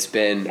 And it's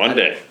been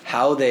Monday.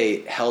 How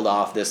they held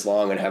off this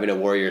long and having a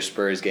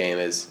Warriors-Spurs game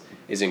is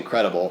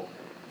incredible.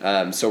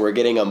 So we're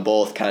getting them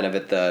both kind of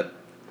at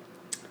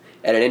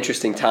an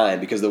interesting time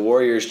because the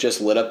Warriors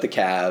just lit up the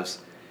Cavs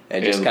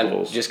and just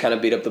kind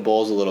of beat up the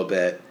Bulls a little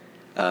bit.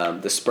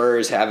 The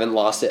Spurs haven't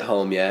lost at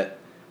home yet,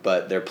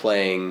 but they're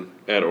playing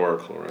at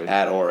Oracle, right?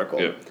 At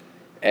Oracle. Yep.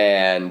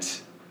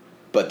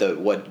 But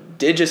what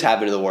did just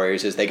happen to the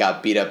Warriors is they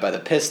got beat up by the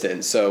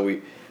Pistons. So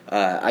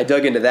I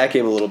dug into that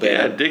game a little bit.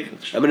 Yeah,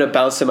 I'm going to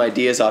bounce some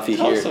ideas off you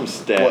here. Tell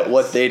some stats.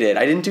 What they did.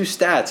 I didn't do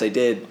stats. I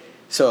did.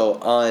 So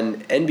on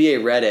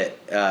NBA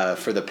Reddit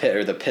for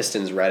the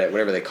Pistons Reddit,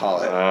 whatever they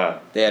call it,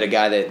 they had a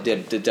guy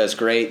that does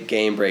great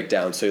game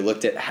breakdown. So he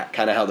looked at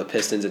kind of how the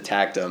Pistons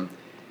attacked them,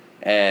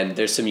 and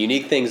there's some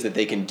unique things that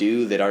they can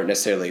do that aren't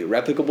necessarily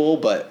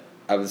replicable. But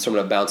I'm going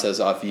to bounce this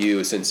off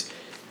you since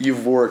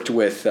you've worked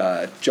with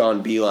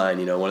John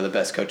Beilein, one of the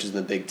best coaches in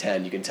the Big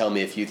Ten. You can tell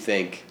me if you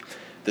think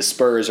the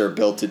Spurs are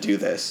built to do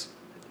this.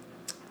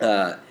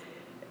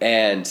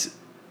 And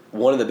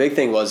one of the big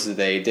things was that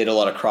they did a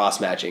lot of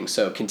cross-matching.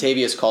 So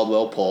Kentavious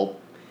Caldwell-Pope.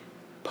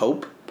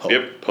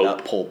 Yep, Pope.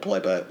 Not pulp,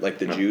 like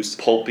the juice.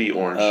 Pulpy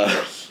orange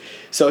juice.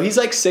 So he's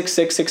like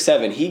 6'6",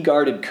 6'7". He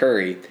guarded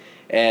Curry.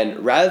 And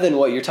rather than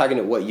what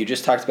you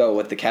just talked about,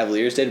 what the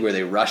Cavaliers did, where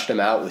they rushed him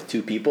out with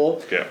two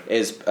people,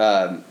 is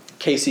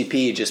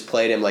KCP just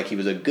played him like he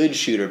was a good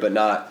shooter, but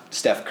not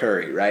Steph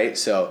Curry, right?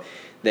 So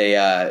they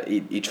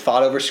each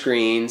fought over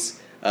screens,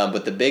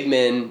 but the big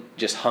men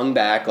just hung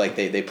back, like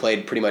they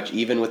played pretty much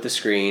even with the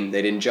screen.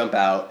 They didn't jump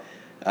out.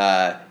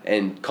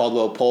 And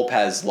Caldwell-Pope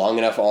has long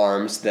enough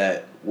arms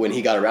that when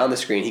he got around the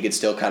screen, he could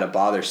still kind of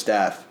bother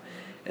Steph.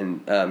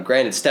 And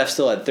granted, Steph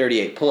still had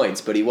 38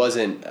 points, but he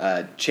wasn't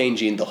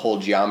changing the whole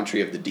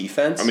geometry of the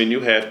defense. I mean,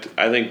 you have to.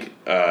 I think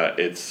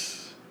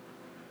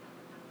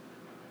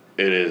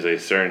it is a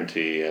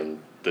certainty, and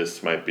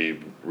this might be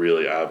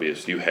really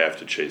obvious. You have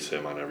to chase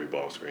him on every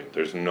ball screen.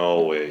 There's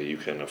no way you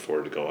can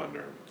afford to go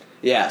under him.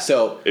 Yeah,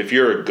 so if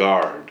you're a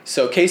guard,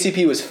 so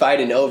KCP was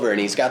fighting over, and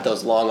he's got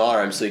those long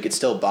arms, so he could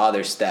still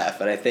bother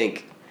Steph. And I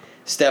think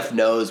Steph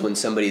knows when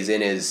somebody's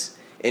in his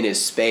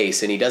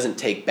space, and he doesn't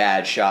take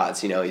bad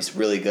shots. He's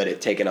really good at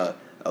taking a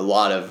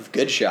lot of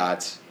good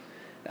shots.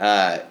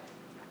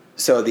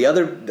 So the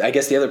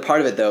other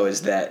part of it, though,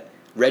 is that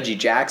Reggie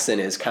Jackson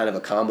is kind of a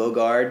combo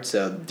guard.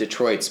 So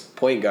Detroit's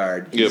point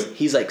guard,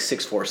 he's like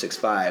 6'4",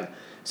 6'5".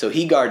 So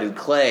he guarded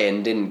Clay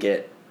and didn't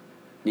get,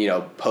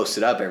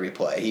 posted up every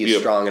play. He's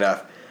strong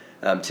enough,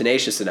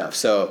 tenacious enough.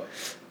 So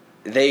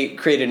they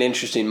created an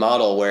interesting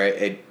model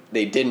where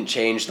they didn't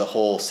change the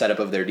whole setup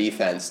of their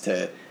defense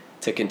to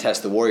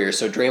contest the Warriors.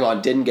 So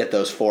Draymond didn't get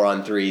those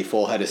 4-on-3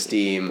 full head of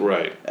steam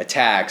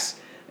attacks,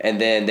 and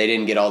then they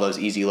didn't get all those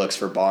easy looks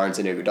for Barnes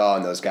and Iguodala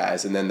and those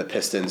guys. And then the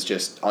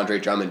Pistons Andre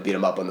Drummond beat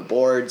them up on the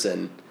boards,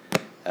 and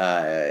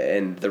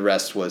the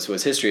rest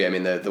was history. I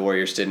mean, the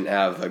Warriors didn't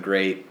have a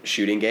great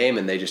shooting game,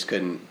 and they just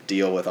couldn't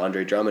deal with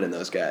Andre Drummond and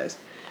those guys.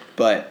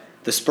 But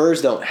the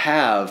Spurs don't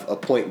have a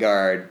point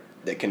guard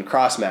that can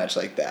cross-match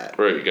like that.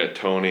 Right, you got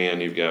Tony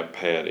and you've got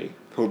Patty.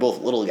 Who are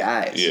both little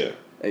guys. Yeah.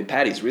 I mean,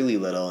 Patty's really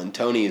little, and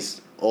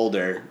Tony's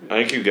older.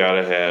 I think you got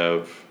to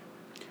have...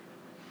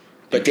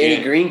 But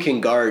Danny Green can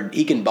guard...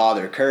 He can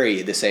bother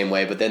Curry the same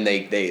way, but then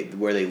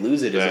where they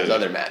lose it is those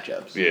other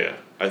matchups. Yeah.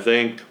 I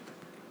think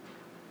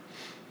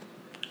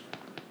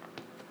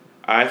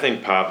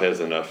Pop has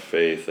enough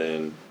faith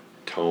in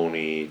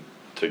Tony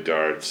to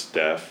guard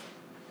Steph.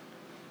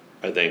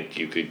 I think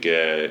you could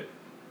get...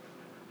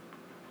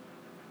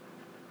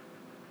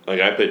 Like,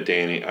 I put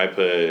Danny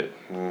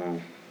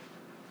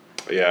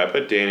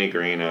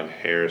Green on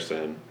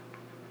Harrison,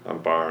 on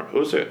Barnes.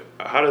 Who's it?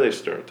 How do they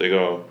start? They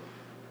go...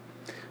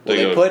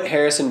 They put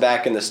Harrison Barnes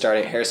back in the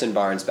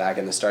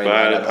starting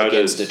lineup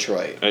against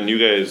Detroit. And you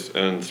guys,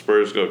 and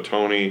Spurs go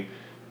Tony,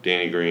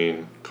 Danny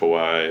Green,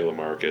 Kawhi,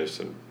 LaMarcus,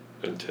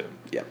 and Tim.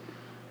 Yep.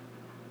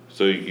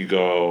 So you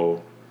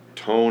go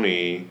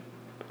Tony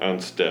on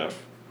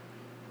Steph.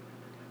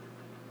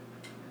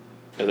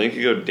 I think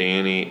you go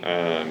Danny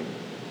on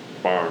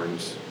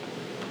Barnes.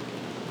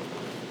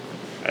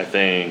 I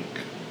think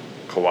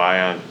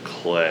Kawhi on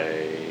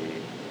Clay.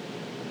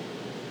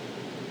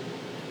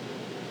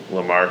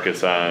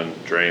 LaMarcus on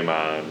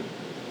Draymond.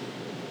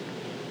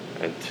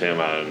 And Tim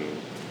on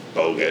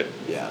Bogut.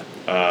 Yeah.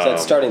 So that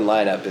starting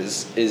lineup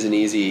is an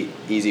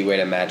easy way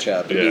to match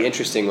up. It'd be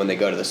interesting when they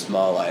go to the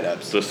small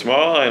lineups. The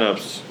small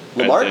lineups...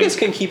 LaMarcus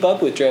can keep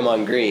up with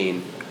Draymond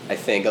Green, I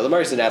think.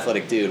 LaMarcus is an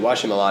athletic dude.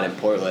 Watch him a lot in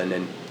Portland,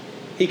 and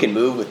he can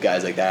move with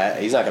guys like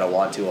that. He's not going to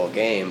want to all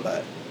game,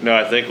 but... No,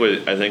 I think when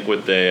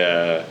they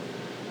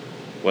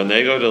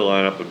go to the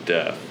lineup of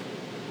death...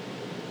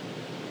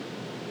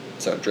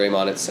 So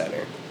Draymond at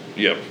center.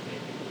 Yep.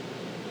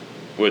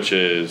 Which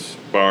is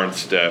Barnes,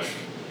 Steph,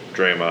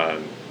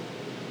 Draymond,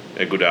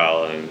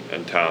 Iguodala,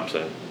 and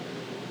Thompson.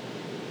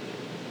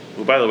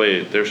 Who, by the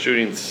way, they're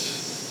shooting...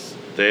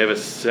 They have a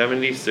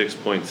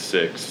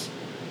 76.6%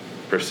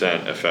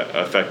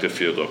 effective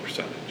field goal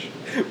percentage.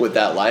 With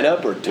that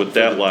lineup? With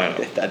that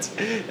lineup.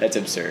 That's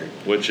absurd.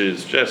 Which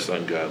is just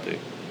ungodly.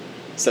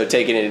 So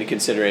taking into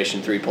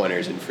consideration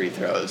three-pointers and free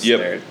throws.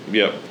 Yep.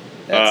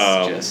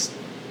 That's just...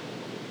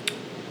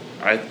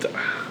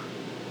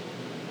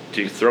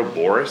 Do you throw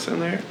Boris in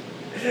there?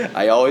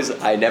 I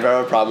never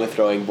have a problem with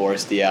throwing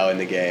Boris Diaw in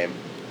the game.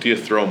 Do you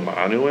throw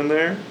Manu in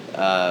there?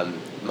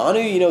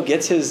 Manu,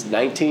 gets his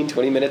 19,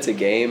 20 minutes a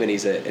game, and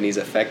he's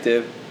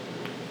effective.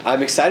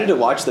 I'm excited to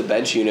watch the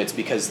bench units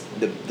because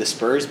the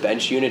Spurs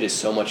bench unit is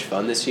so much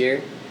fun this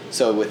year.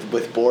 So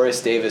with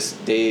Boris, David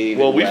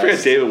Well, we West,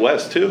 forget David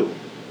West, too.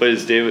 But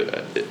is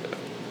David...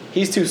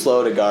 he's too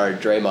slow to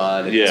guard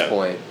Draymond at this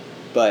point.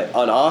 But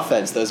on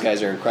offense, those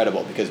guys are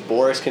incredible because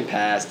Boris can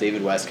pass,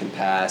 David West can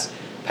pass,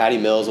 Patty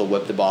Mills will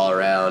whip the ball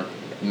around.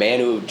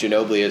 Manu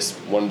Ginobili is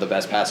one of the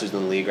best passers in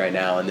the league right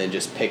now, and then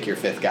just pick your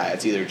fifth guy.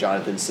 It's either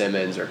Jonathan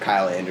Simmons or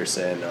Kyle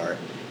Anderson, or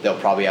they'll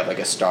probably have like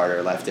a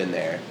starter left in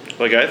there.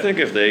 Like, I think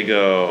if they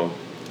go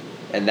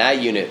and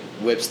that unit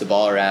whips the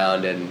ball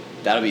around, and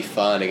that'll be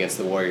fun against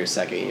the Warriors'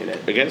 second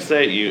unit. Against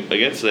that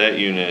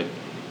unit,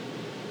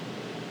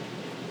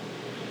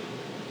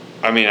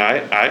 I mean,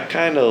 I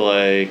kind of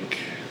like,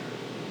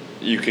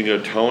 you can go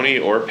Tony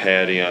or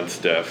Patty on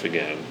Steph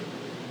again.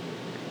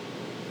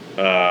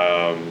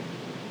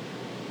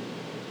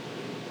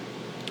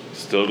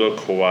 Still go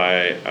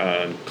Kawhi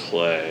on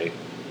Clay.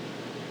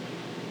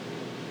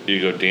 You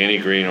go Danny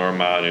Green or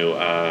Manu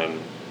on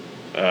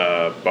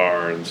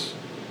Barnes.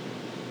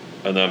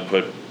 And then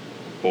put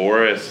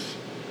Boris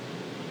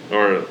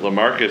or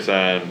LaMarcus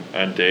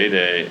on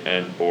Day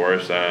and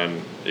Boris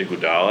on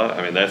Iguodala.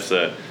 I mean, that's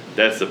the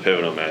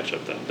pivotal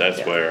matchup then.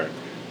 That's where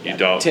you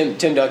don't. Tim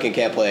Duncan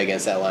can't play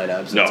against that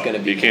lineup, so it's going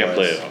to be. He can't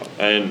play at all.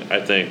 And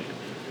I think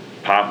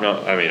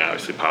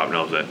obviously Pop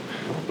knows it,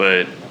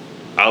 but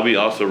I'll be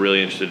also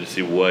really interested to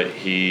see what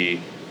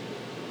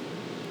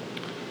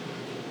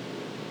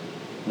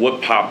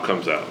Pop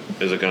comes out.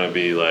 Is it going to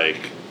be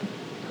like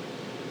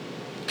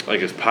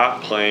is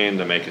Pop playing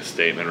to make a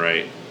statement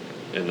right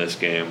in this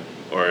game,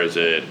 or is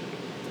he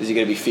going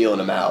to be feeling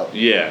him out?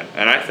 Yeah,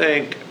 and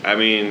I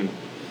mean,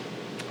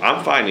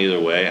 I'm fine either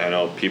way. I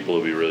know people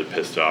will be really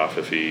pissed off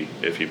if he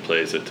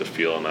plays it to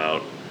feel him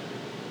out,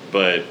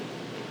 but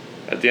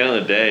at the end of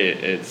the day,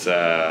 it's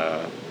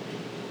I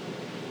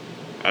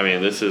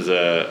mean, this is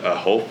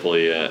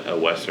hopefully a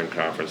Western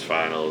Conference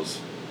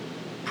Finals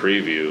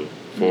preview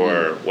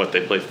for what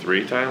they play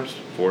 4 times.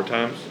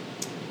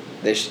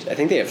 I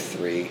think they have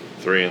 3.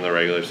 3 in the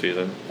regular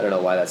season. I don't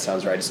know why that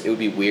sounds right. It would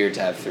be weird to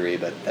have 3,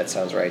 but that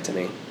sounds right to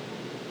me.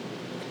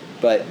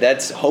 But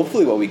that's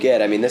hopefully what we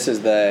get. I mean, this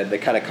is the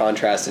kind of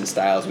contrast in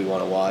styles we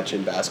want to watch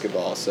in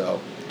basketball. So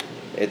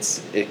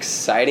it's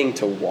exciting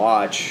to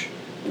watch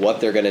what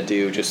they're going to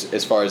do just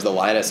as far as the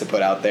lineups to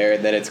put out there,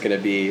 and then it's going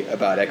to be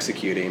about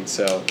executing.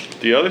 So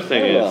the other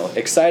thing is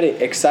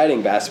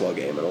exciting basketball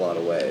game in a lot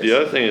of ways. The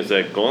other thing is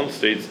that Golden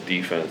State's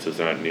defense is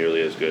not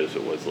nearly as good as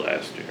it was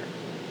last year.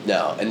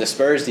 No, and the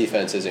Spurs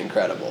defense is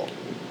incredible.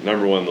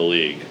 Number 1 in the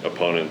league,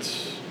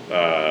 opponents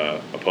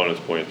points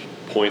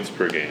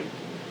per game.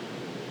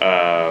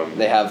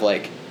 They have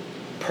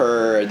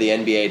per the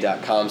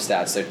NBA.com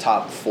stats, their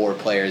top 4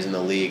 players in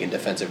the league in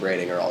defensive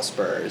rating are all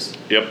Spurs.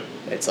 Yep.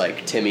 It's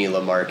Timmy,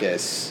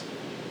 LaMarcus,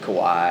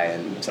 Kawhi,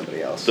 and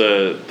somebody else.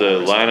 The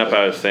lineup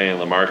I was saying,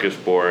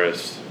 LaMarcus,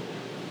 Boris,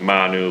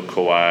 Manu,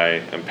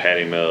 Kawhi, and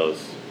Patty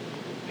Mills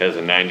has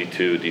a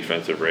 92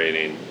 defensive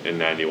rating in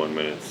 91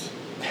 minutes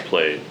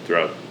played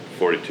throughout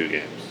 42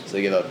 games. So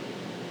they give up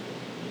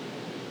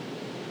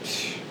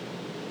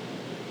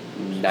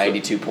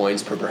 92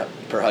 points per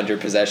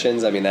 100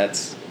 possessions. I mean,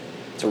 it's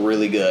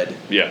really good.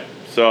 Yeah.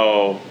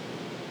 So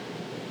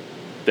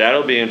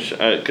that'll be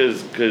interesting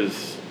because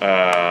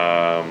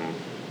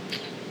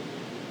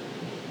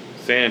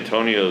San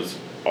Antonio's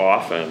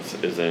offense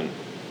isn't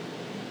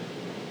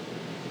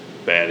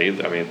bad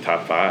either. I mean,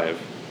 top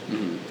 5.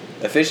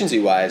 Mm-hmm.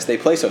 Efficiency-wise, they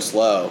play so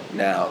slow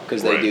now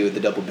because they do the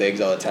double bigs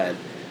all the time.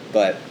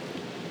 But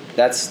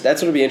that's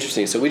what'll be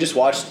interesting. So we just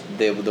watched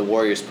the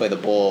Warriors play the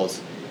Bulls,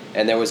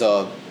 and there was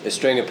a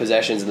string of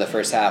possessions in the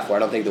first half where I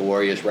don't think the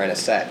Warriors ran a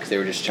set because they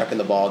were just chucking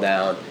the ball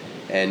down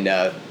and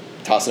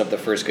tossing up the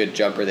first good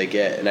jumper they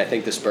get. And I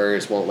think the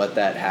Spurs won't let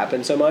that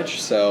happen so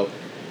much. So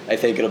I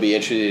think it'll be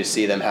interesting to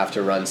see them have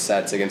to run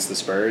sets against the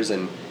Spurs,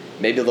 and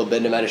maybe they'll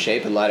bend them out of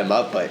shape and light them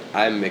up, but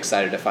I'm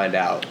excited to find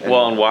out.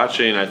 And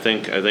watching, I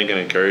think an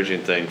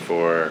encouraging thing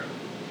for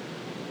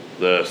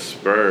the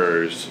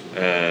Spurs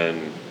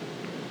and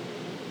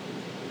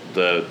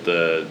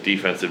the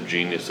defensive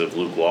genius of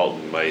Luke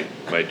Walton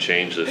might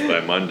change this by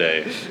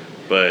Monday,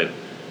 but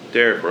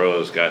Derrick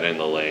Rose got in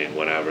the lane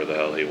whenever the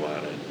hell he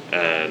wanted.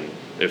 And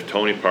if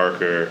Tony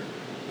Parker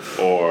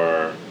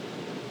or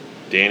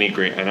Danny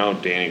Green, I know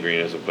Danny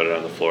Green doesn't put it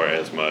on the floor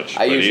as much.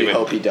 I usually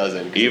hope he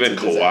doesn't. Even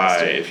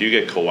Kawhi, if you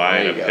get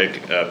Kawhi in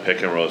a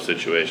pick and roll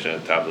situation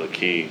at the top of the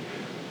key,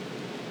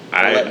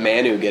 let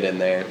Manu get in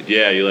there.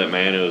 Yeah, you let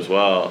Manu as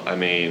well. I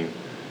mean,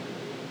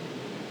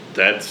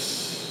 that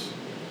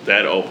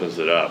opens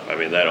it up. I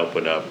mean, that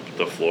opened up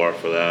the floor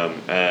for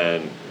them.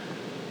 And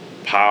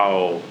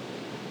Powell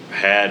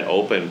had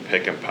open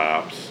pick and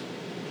pops,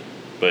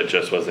 but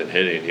just wasn't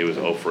hitting. He was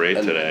 0 for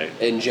 8 today.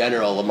 In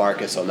general,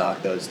 LaMarcus will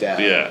knock those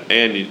down. Yeah,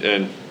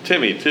 and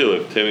Timmy, too,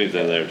 if Timmy's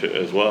in there too,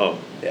 as well.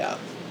 Yeah.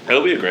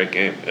 It'll be a great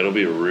game. It'll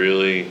be a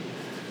really,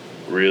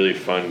 really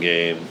fun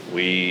game.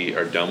 We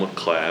are done with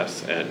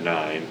class at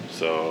 9,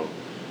 so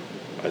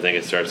I think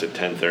it starts at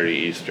 10:30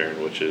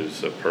 Eastern, which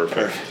is a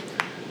perfect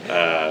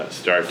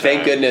start time.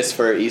 Thank goodness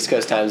for East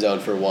Coast time zone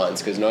for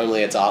once, because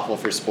normally it's awful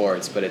for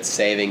sports, but it's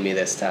saving me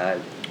this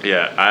time.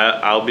 Yeah,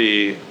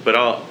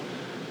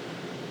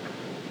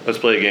 let's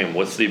play a game.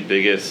 What's the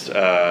biggest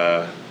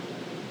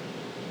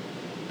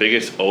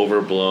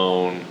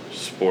overblown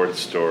sports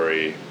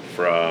story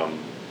from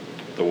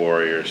the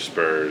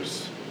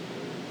Warriors-Spurs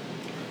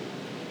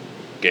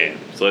game?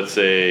 So let's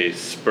say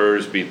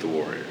Spurs beat the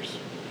Warriors.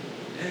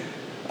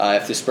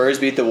 If the Spurs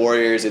beat the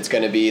Warriors, it's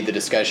going to be the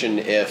discussion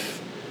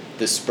if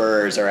the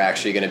Spurs are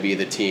actually going to be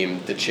the team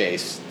to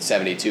chase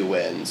 72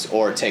 wins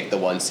or take the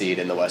 1 seed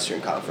in the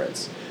Western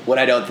Conference. When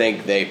I don't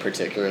think they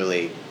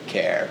particularly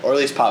care, or at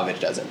least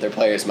Popovich doesn't. Their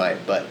players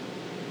might, but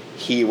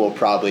he will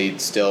probably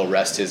still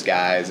rest his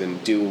guys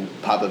and do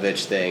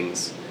Popovich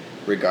things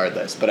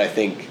regardless. But I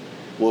think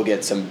we'll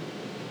get some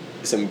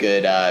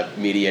good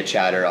media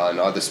chatter on,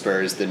 are the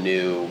Spurs the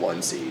new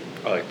 1 seed?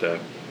 I like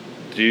that.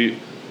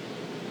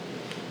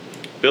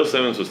 Bill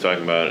Simmons was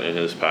talking about in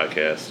his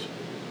podcast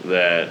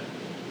that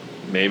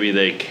maybe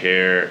they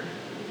care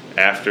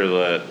after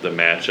the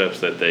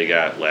matchups that they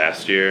got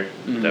last year,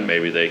 that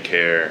maybe they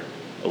care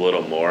a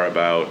little more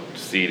about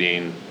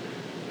seeding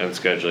and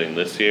scheduling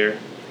this year.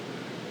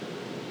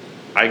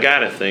 I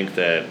gotta think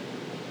that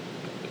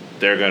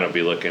they're going to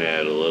be looking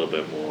at it a little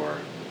bit more.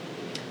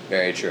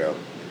 Very true.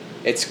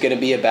 It's going to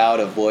be about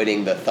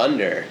avoiding the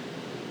Thunder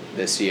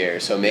this year,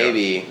 so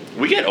maybe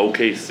we get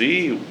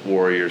OKC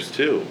Warriors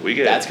too.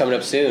 That's coming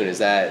up soon. Isn't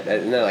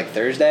that like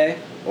Thursday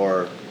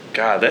or?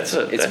 God, it's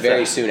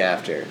very soon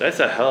after. That's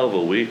a hell of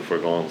a week for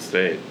Golden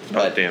State. It's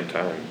about damn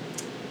time.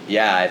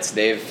 Yeah,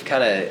 they've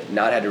kind of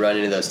not had to run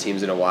into those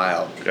teams in a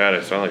while. God,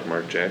 I sound like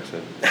Mark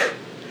Jackson.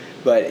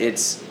 But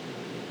it's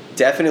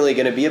definitely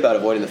going to be about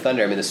avoiding the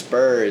Thunder. I mean, the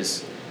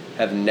Spurs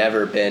have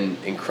never been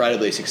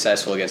incredibly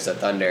successful against the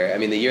Thunder. I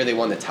mean, the year they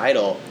won the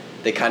title,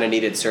 they kind of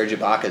needed Serge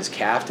Ibaka's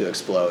calf to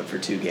explode for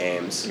 2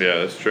 games. Yeah,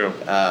 that's true.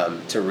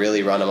 To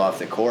really run him off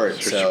the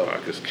court. Serge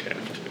Ibaka's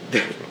calf.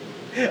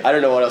 I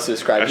don't know what else to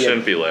describe. I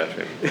shouldn't be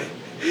laughing.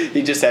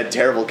 He just had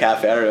terrible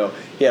calf. I don't know.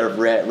 He had a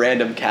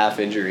random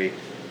calf injury.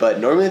 But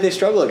normally they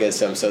struggle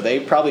against him, so they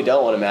probably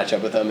don't want to match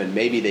up with him, and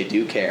maybe they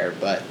do care.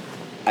 But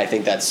I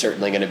think that's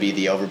certainly going to be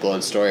the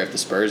overblown story if the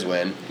Spurs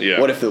win. Yeah.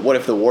 What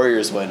if the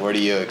Warriors win? What are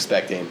you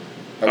expecting?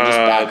 Are we just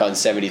back on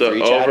 73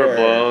 the chatter? The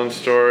overblown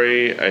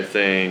story, I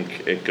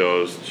think it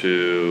goes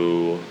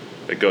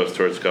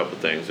towards a couple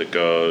things. It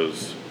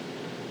goes,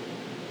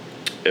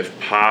 if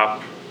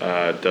Pop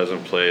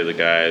doesn't play the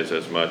guys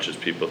as much as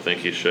people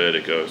think he should,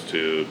 it goes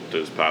to,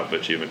 does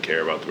Popovich even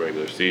care about the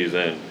regular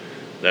season?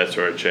 That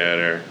sort of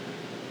chatter.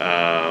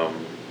 I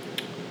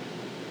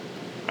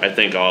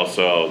think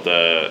also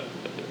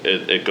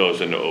it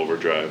goes into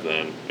overdrive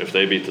then. If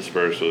they beat the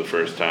Spurs for the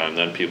first time,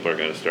 then people are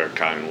going to start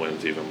counting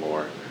wins even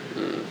more.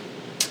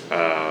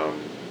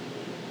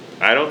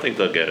 I don't think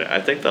they'll get it.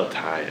 I think they'll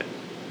tie it.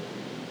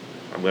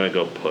 I'm going to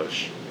go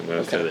push. I'm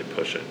going to say they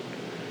push it.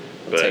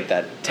 But,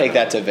 take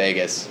that to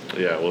Vegas.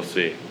 Yeah, we'll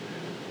see.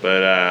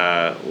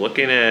 But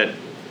looking at,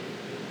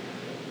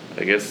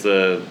 I guess,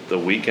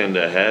 the weekend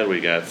ahead, we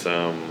got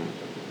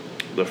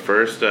the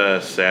first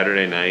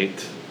Saturday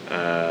night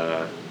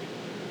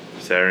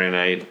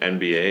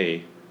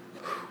NBA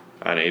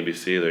on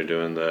ABC. They're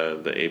doing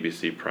the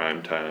ABC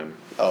prime time.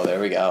 Oh, there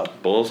we go.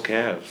 Bulls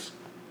Cavs.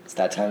 It's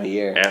that time of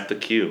year. At the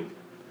Q.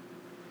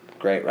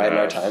 Great, right in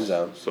our time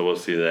zone. So we'll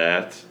see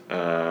that.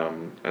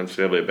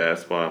 NCAA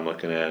basketball, I'm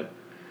looking at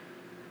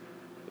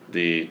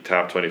the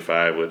top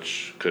 25,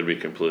 which could be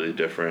completely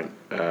different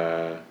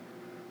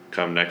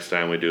come next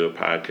time we do a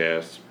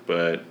podcast.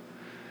 But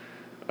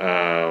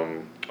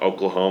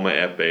Oklahoma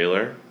at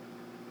Baylor.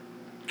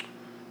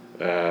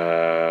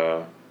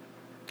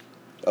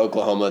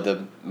 Oklahoma,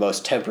 the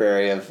most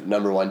temporary of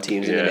number 1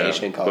 teams in the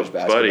nation in college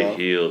basketball. Buddy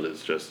Hield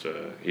is just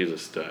he's a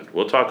stud.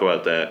 We'll talk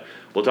about that.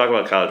 We'll talk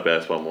about college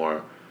basketball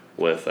more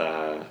with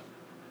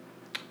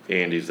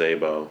Andy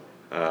Szabo.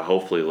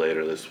 Hopefully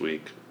later this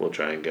week we'll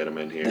try and get him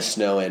in here. The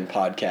Snow In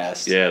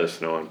podcast. Yeah, the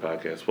Snow In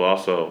podcast. We'll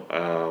also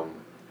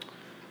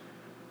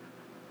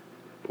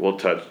we'll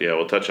touch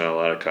on a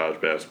lot of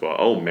college basketball.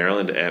 Oh,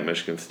 Maryland at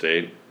Michigan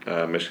State.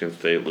 Michigan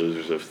State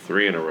losers of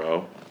 3 in a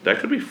row. That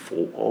could be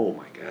 4. Oh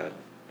my God,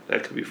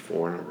 that could be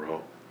 4 in a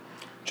row.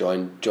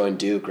 Join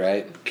Duke,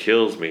 right?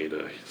 Kills me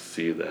to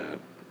see that.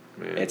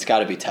 Man. It's got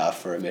to be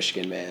tough for a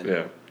Michigan man.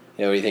 Yeah. What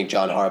do you think,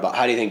 John Harbaugh?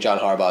 How do you think John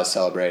Harbaugh is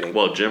celebrating?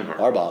 Well, Jim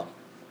Harbaugh.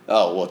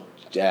 Oh well,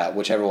 yeah.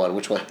 Whichever one.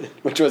 Which one?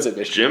 Which was it,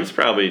 Michigan? Jim's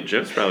probably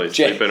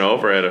sleeping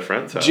over at a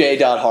friend's house. J.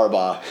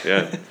 Harbaugh.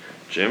 Yeah.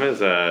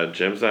 Jim's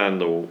on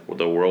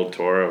the world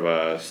tour of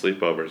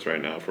sleepovers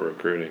right now for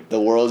recruiting. The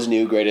world's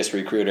new greatest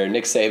recruiter,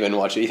 Nick Saban.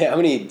 How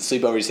many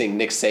sleepovers do you think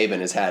Nick Saban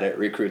has had at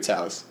recruits'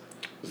 house?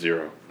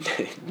 0.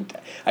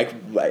 I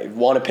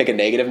want to pick a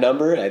negative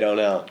number. I don't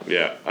know.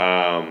 Yeah.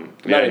 I'm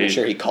not even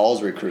sure he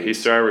calls recruits. He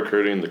started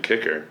recruiting the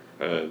kicker.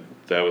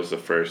 That was the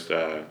first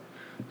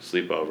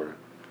sleepover.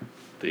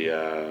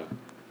 The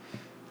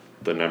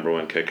number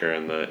 1 kicker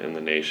in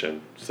the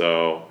nation.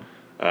 So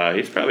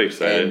he's probably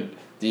excited. And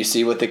do you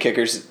see what the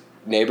kicker's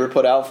neighbor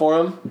put out for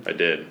him? I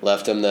did.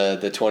 Left him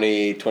the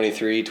 20,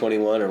 23,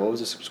 21, or what was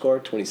the score?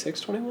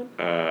 26, 21?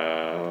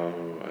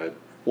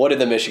 What did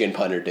the Michigan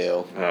punter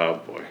do?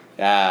 Oh, boy.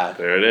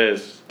 There it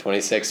is.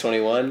 26,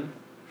 21?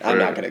 I'm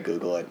not going to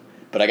Google it.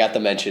 But I got the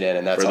mention in,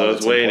 and that's all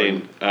that's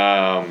important. For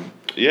those waiting.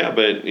 Yeah,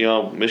 but,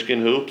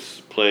 Michigan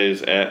Hoops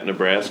plays at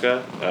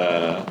Nebraska.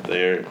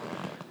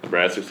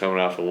 Nebraska's coming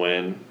off a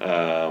win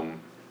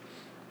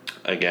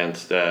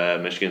against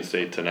Michigan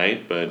State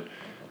tonight, but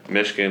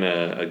Michigan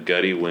a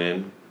gutty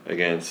win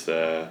against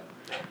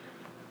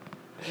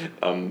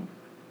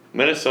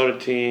Minnesota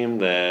team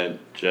that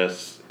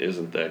just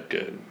isn't that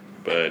good.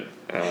 But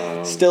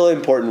still an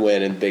important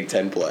win in Big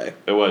Ten play.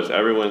 It was.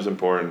 Every win's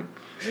important,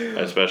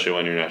 especially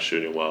when you're not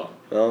shooting well.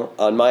 Well,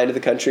 on my end of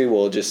the country,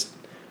 we'll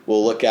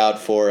look out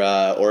for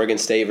Oregon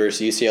State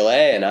versus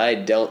UCLA, and I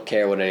don't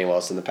care what anyone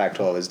else in the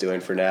Pac-12 is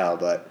doing for now.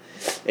 But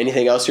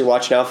anything else you're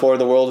watching out for in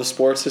the world of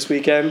sports this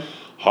weekend?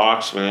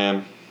 Hawks,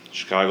 man.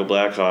 Chicago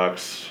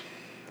Blackhawks.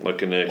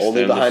 Looking to extend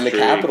only behind the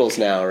Capitals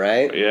now,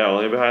 right? Yeah,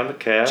 only behind the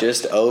Caps.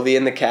 Just Ovi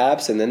and the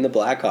Caps, and then the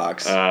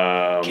Blackhawks.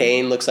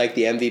 Kane looks like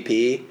the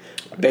MVP,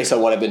 based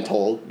on what I've been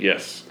told.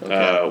 Yes.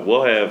 Okay.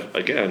 We'll have,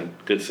 again,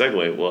 good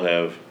segue, we'll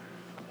have,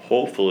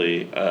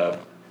 hopefully,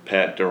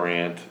 Pat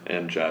Durant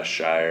and Josh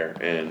Shire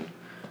in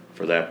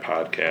for that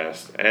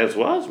podcast, as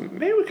well as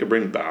maybe we could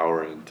bring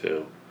Bauer in,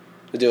 too.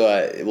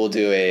 We'll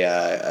do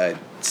a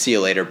see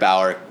you later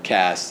Bauer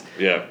cast.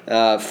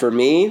 Yeah. For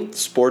me,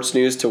 sports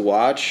news to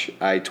watch.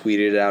 I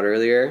tweeted it out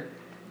earlier.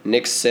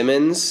 Nick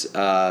Simmons,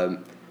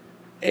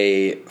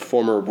 a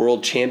former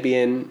world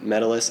champion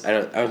medalist.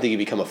 I don't think you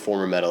become a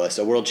former medalist.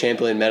 A world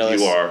champion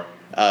medalist. You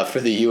are. For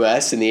the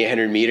U.S. in the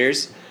 800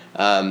 meters.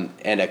 And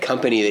a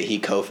company that he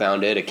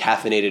co-founded, a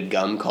caffeinated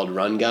gum called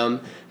Run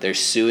Gum. They're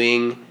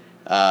suing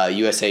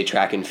USA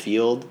Track and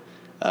Field.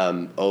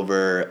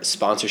 Over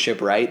sponsorship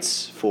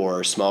rights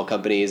for small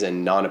companies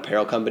and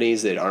non-apparel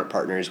companies that aren't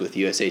partners with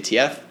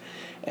USATF.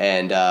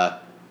 And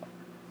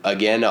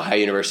again, Ohio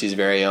University's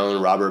very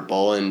own Robert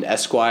Bolin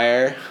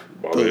Esquire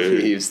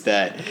believes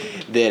that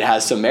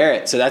has some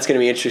merit. So that's going to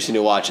be interesting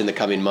to watch in the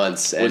coming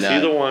months. Was he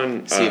the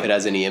one? See if it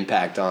has any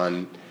impact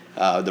on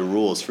the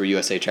rules for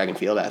USA Track and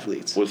Field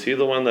athletes. Was he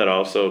the one that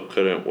also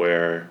couldn't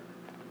wear?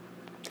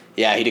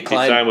 Yeah, he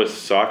declined. He signed with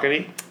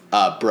Saucony?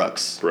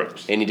 Brooks.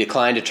 And he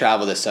declined to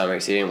travel this summer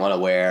because he didn't want to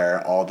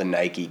wear all the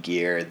Nike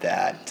gear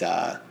that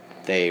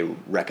they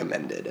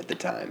recommended at the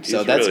time. He's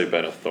really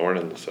been a thorn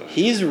in the side.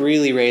 He's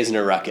really raising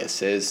a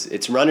ruckus.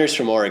 It's runners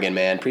from Oregon,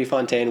 man.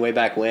 Prefontaine way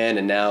back when,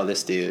 and now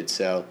this dude.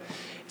 So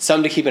it's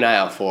something to keep an eye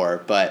out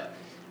for. But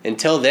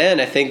until then,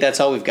 I think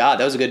that's all we've got.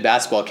 That was a good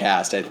basketball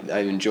cast. I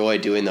enjoy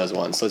doing those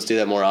ones. So let's do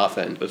that more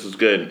often. This is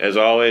good. As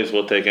always,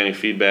 we'll take any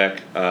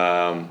feedback.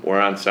 We're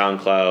on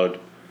SoundCloud.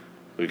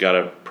 We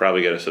gotta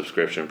probably get a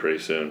subscription pretty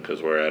soon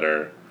because we're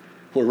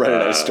running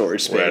out of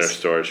storage space. We're at our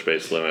storage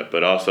space limit,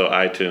 but also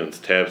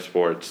iTunes, Tab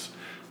Sports.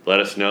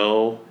 Let us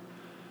know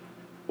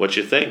what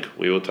you think.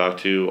 We will talk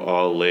to you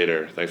all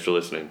later. Thanks for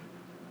listening.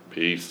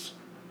 Peace.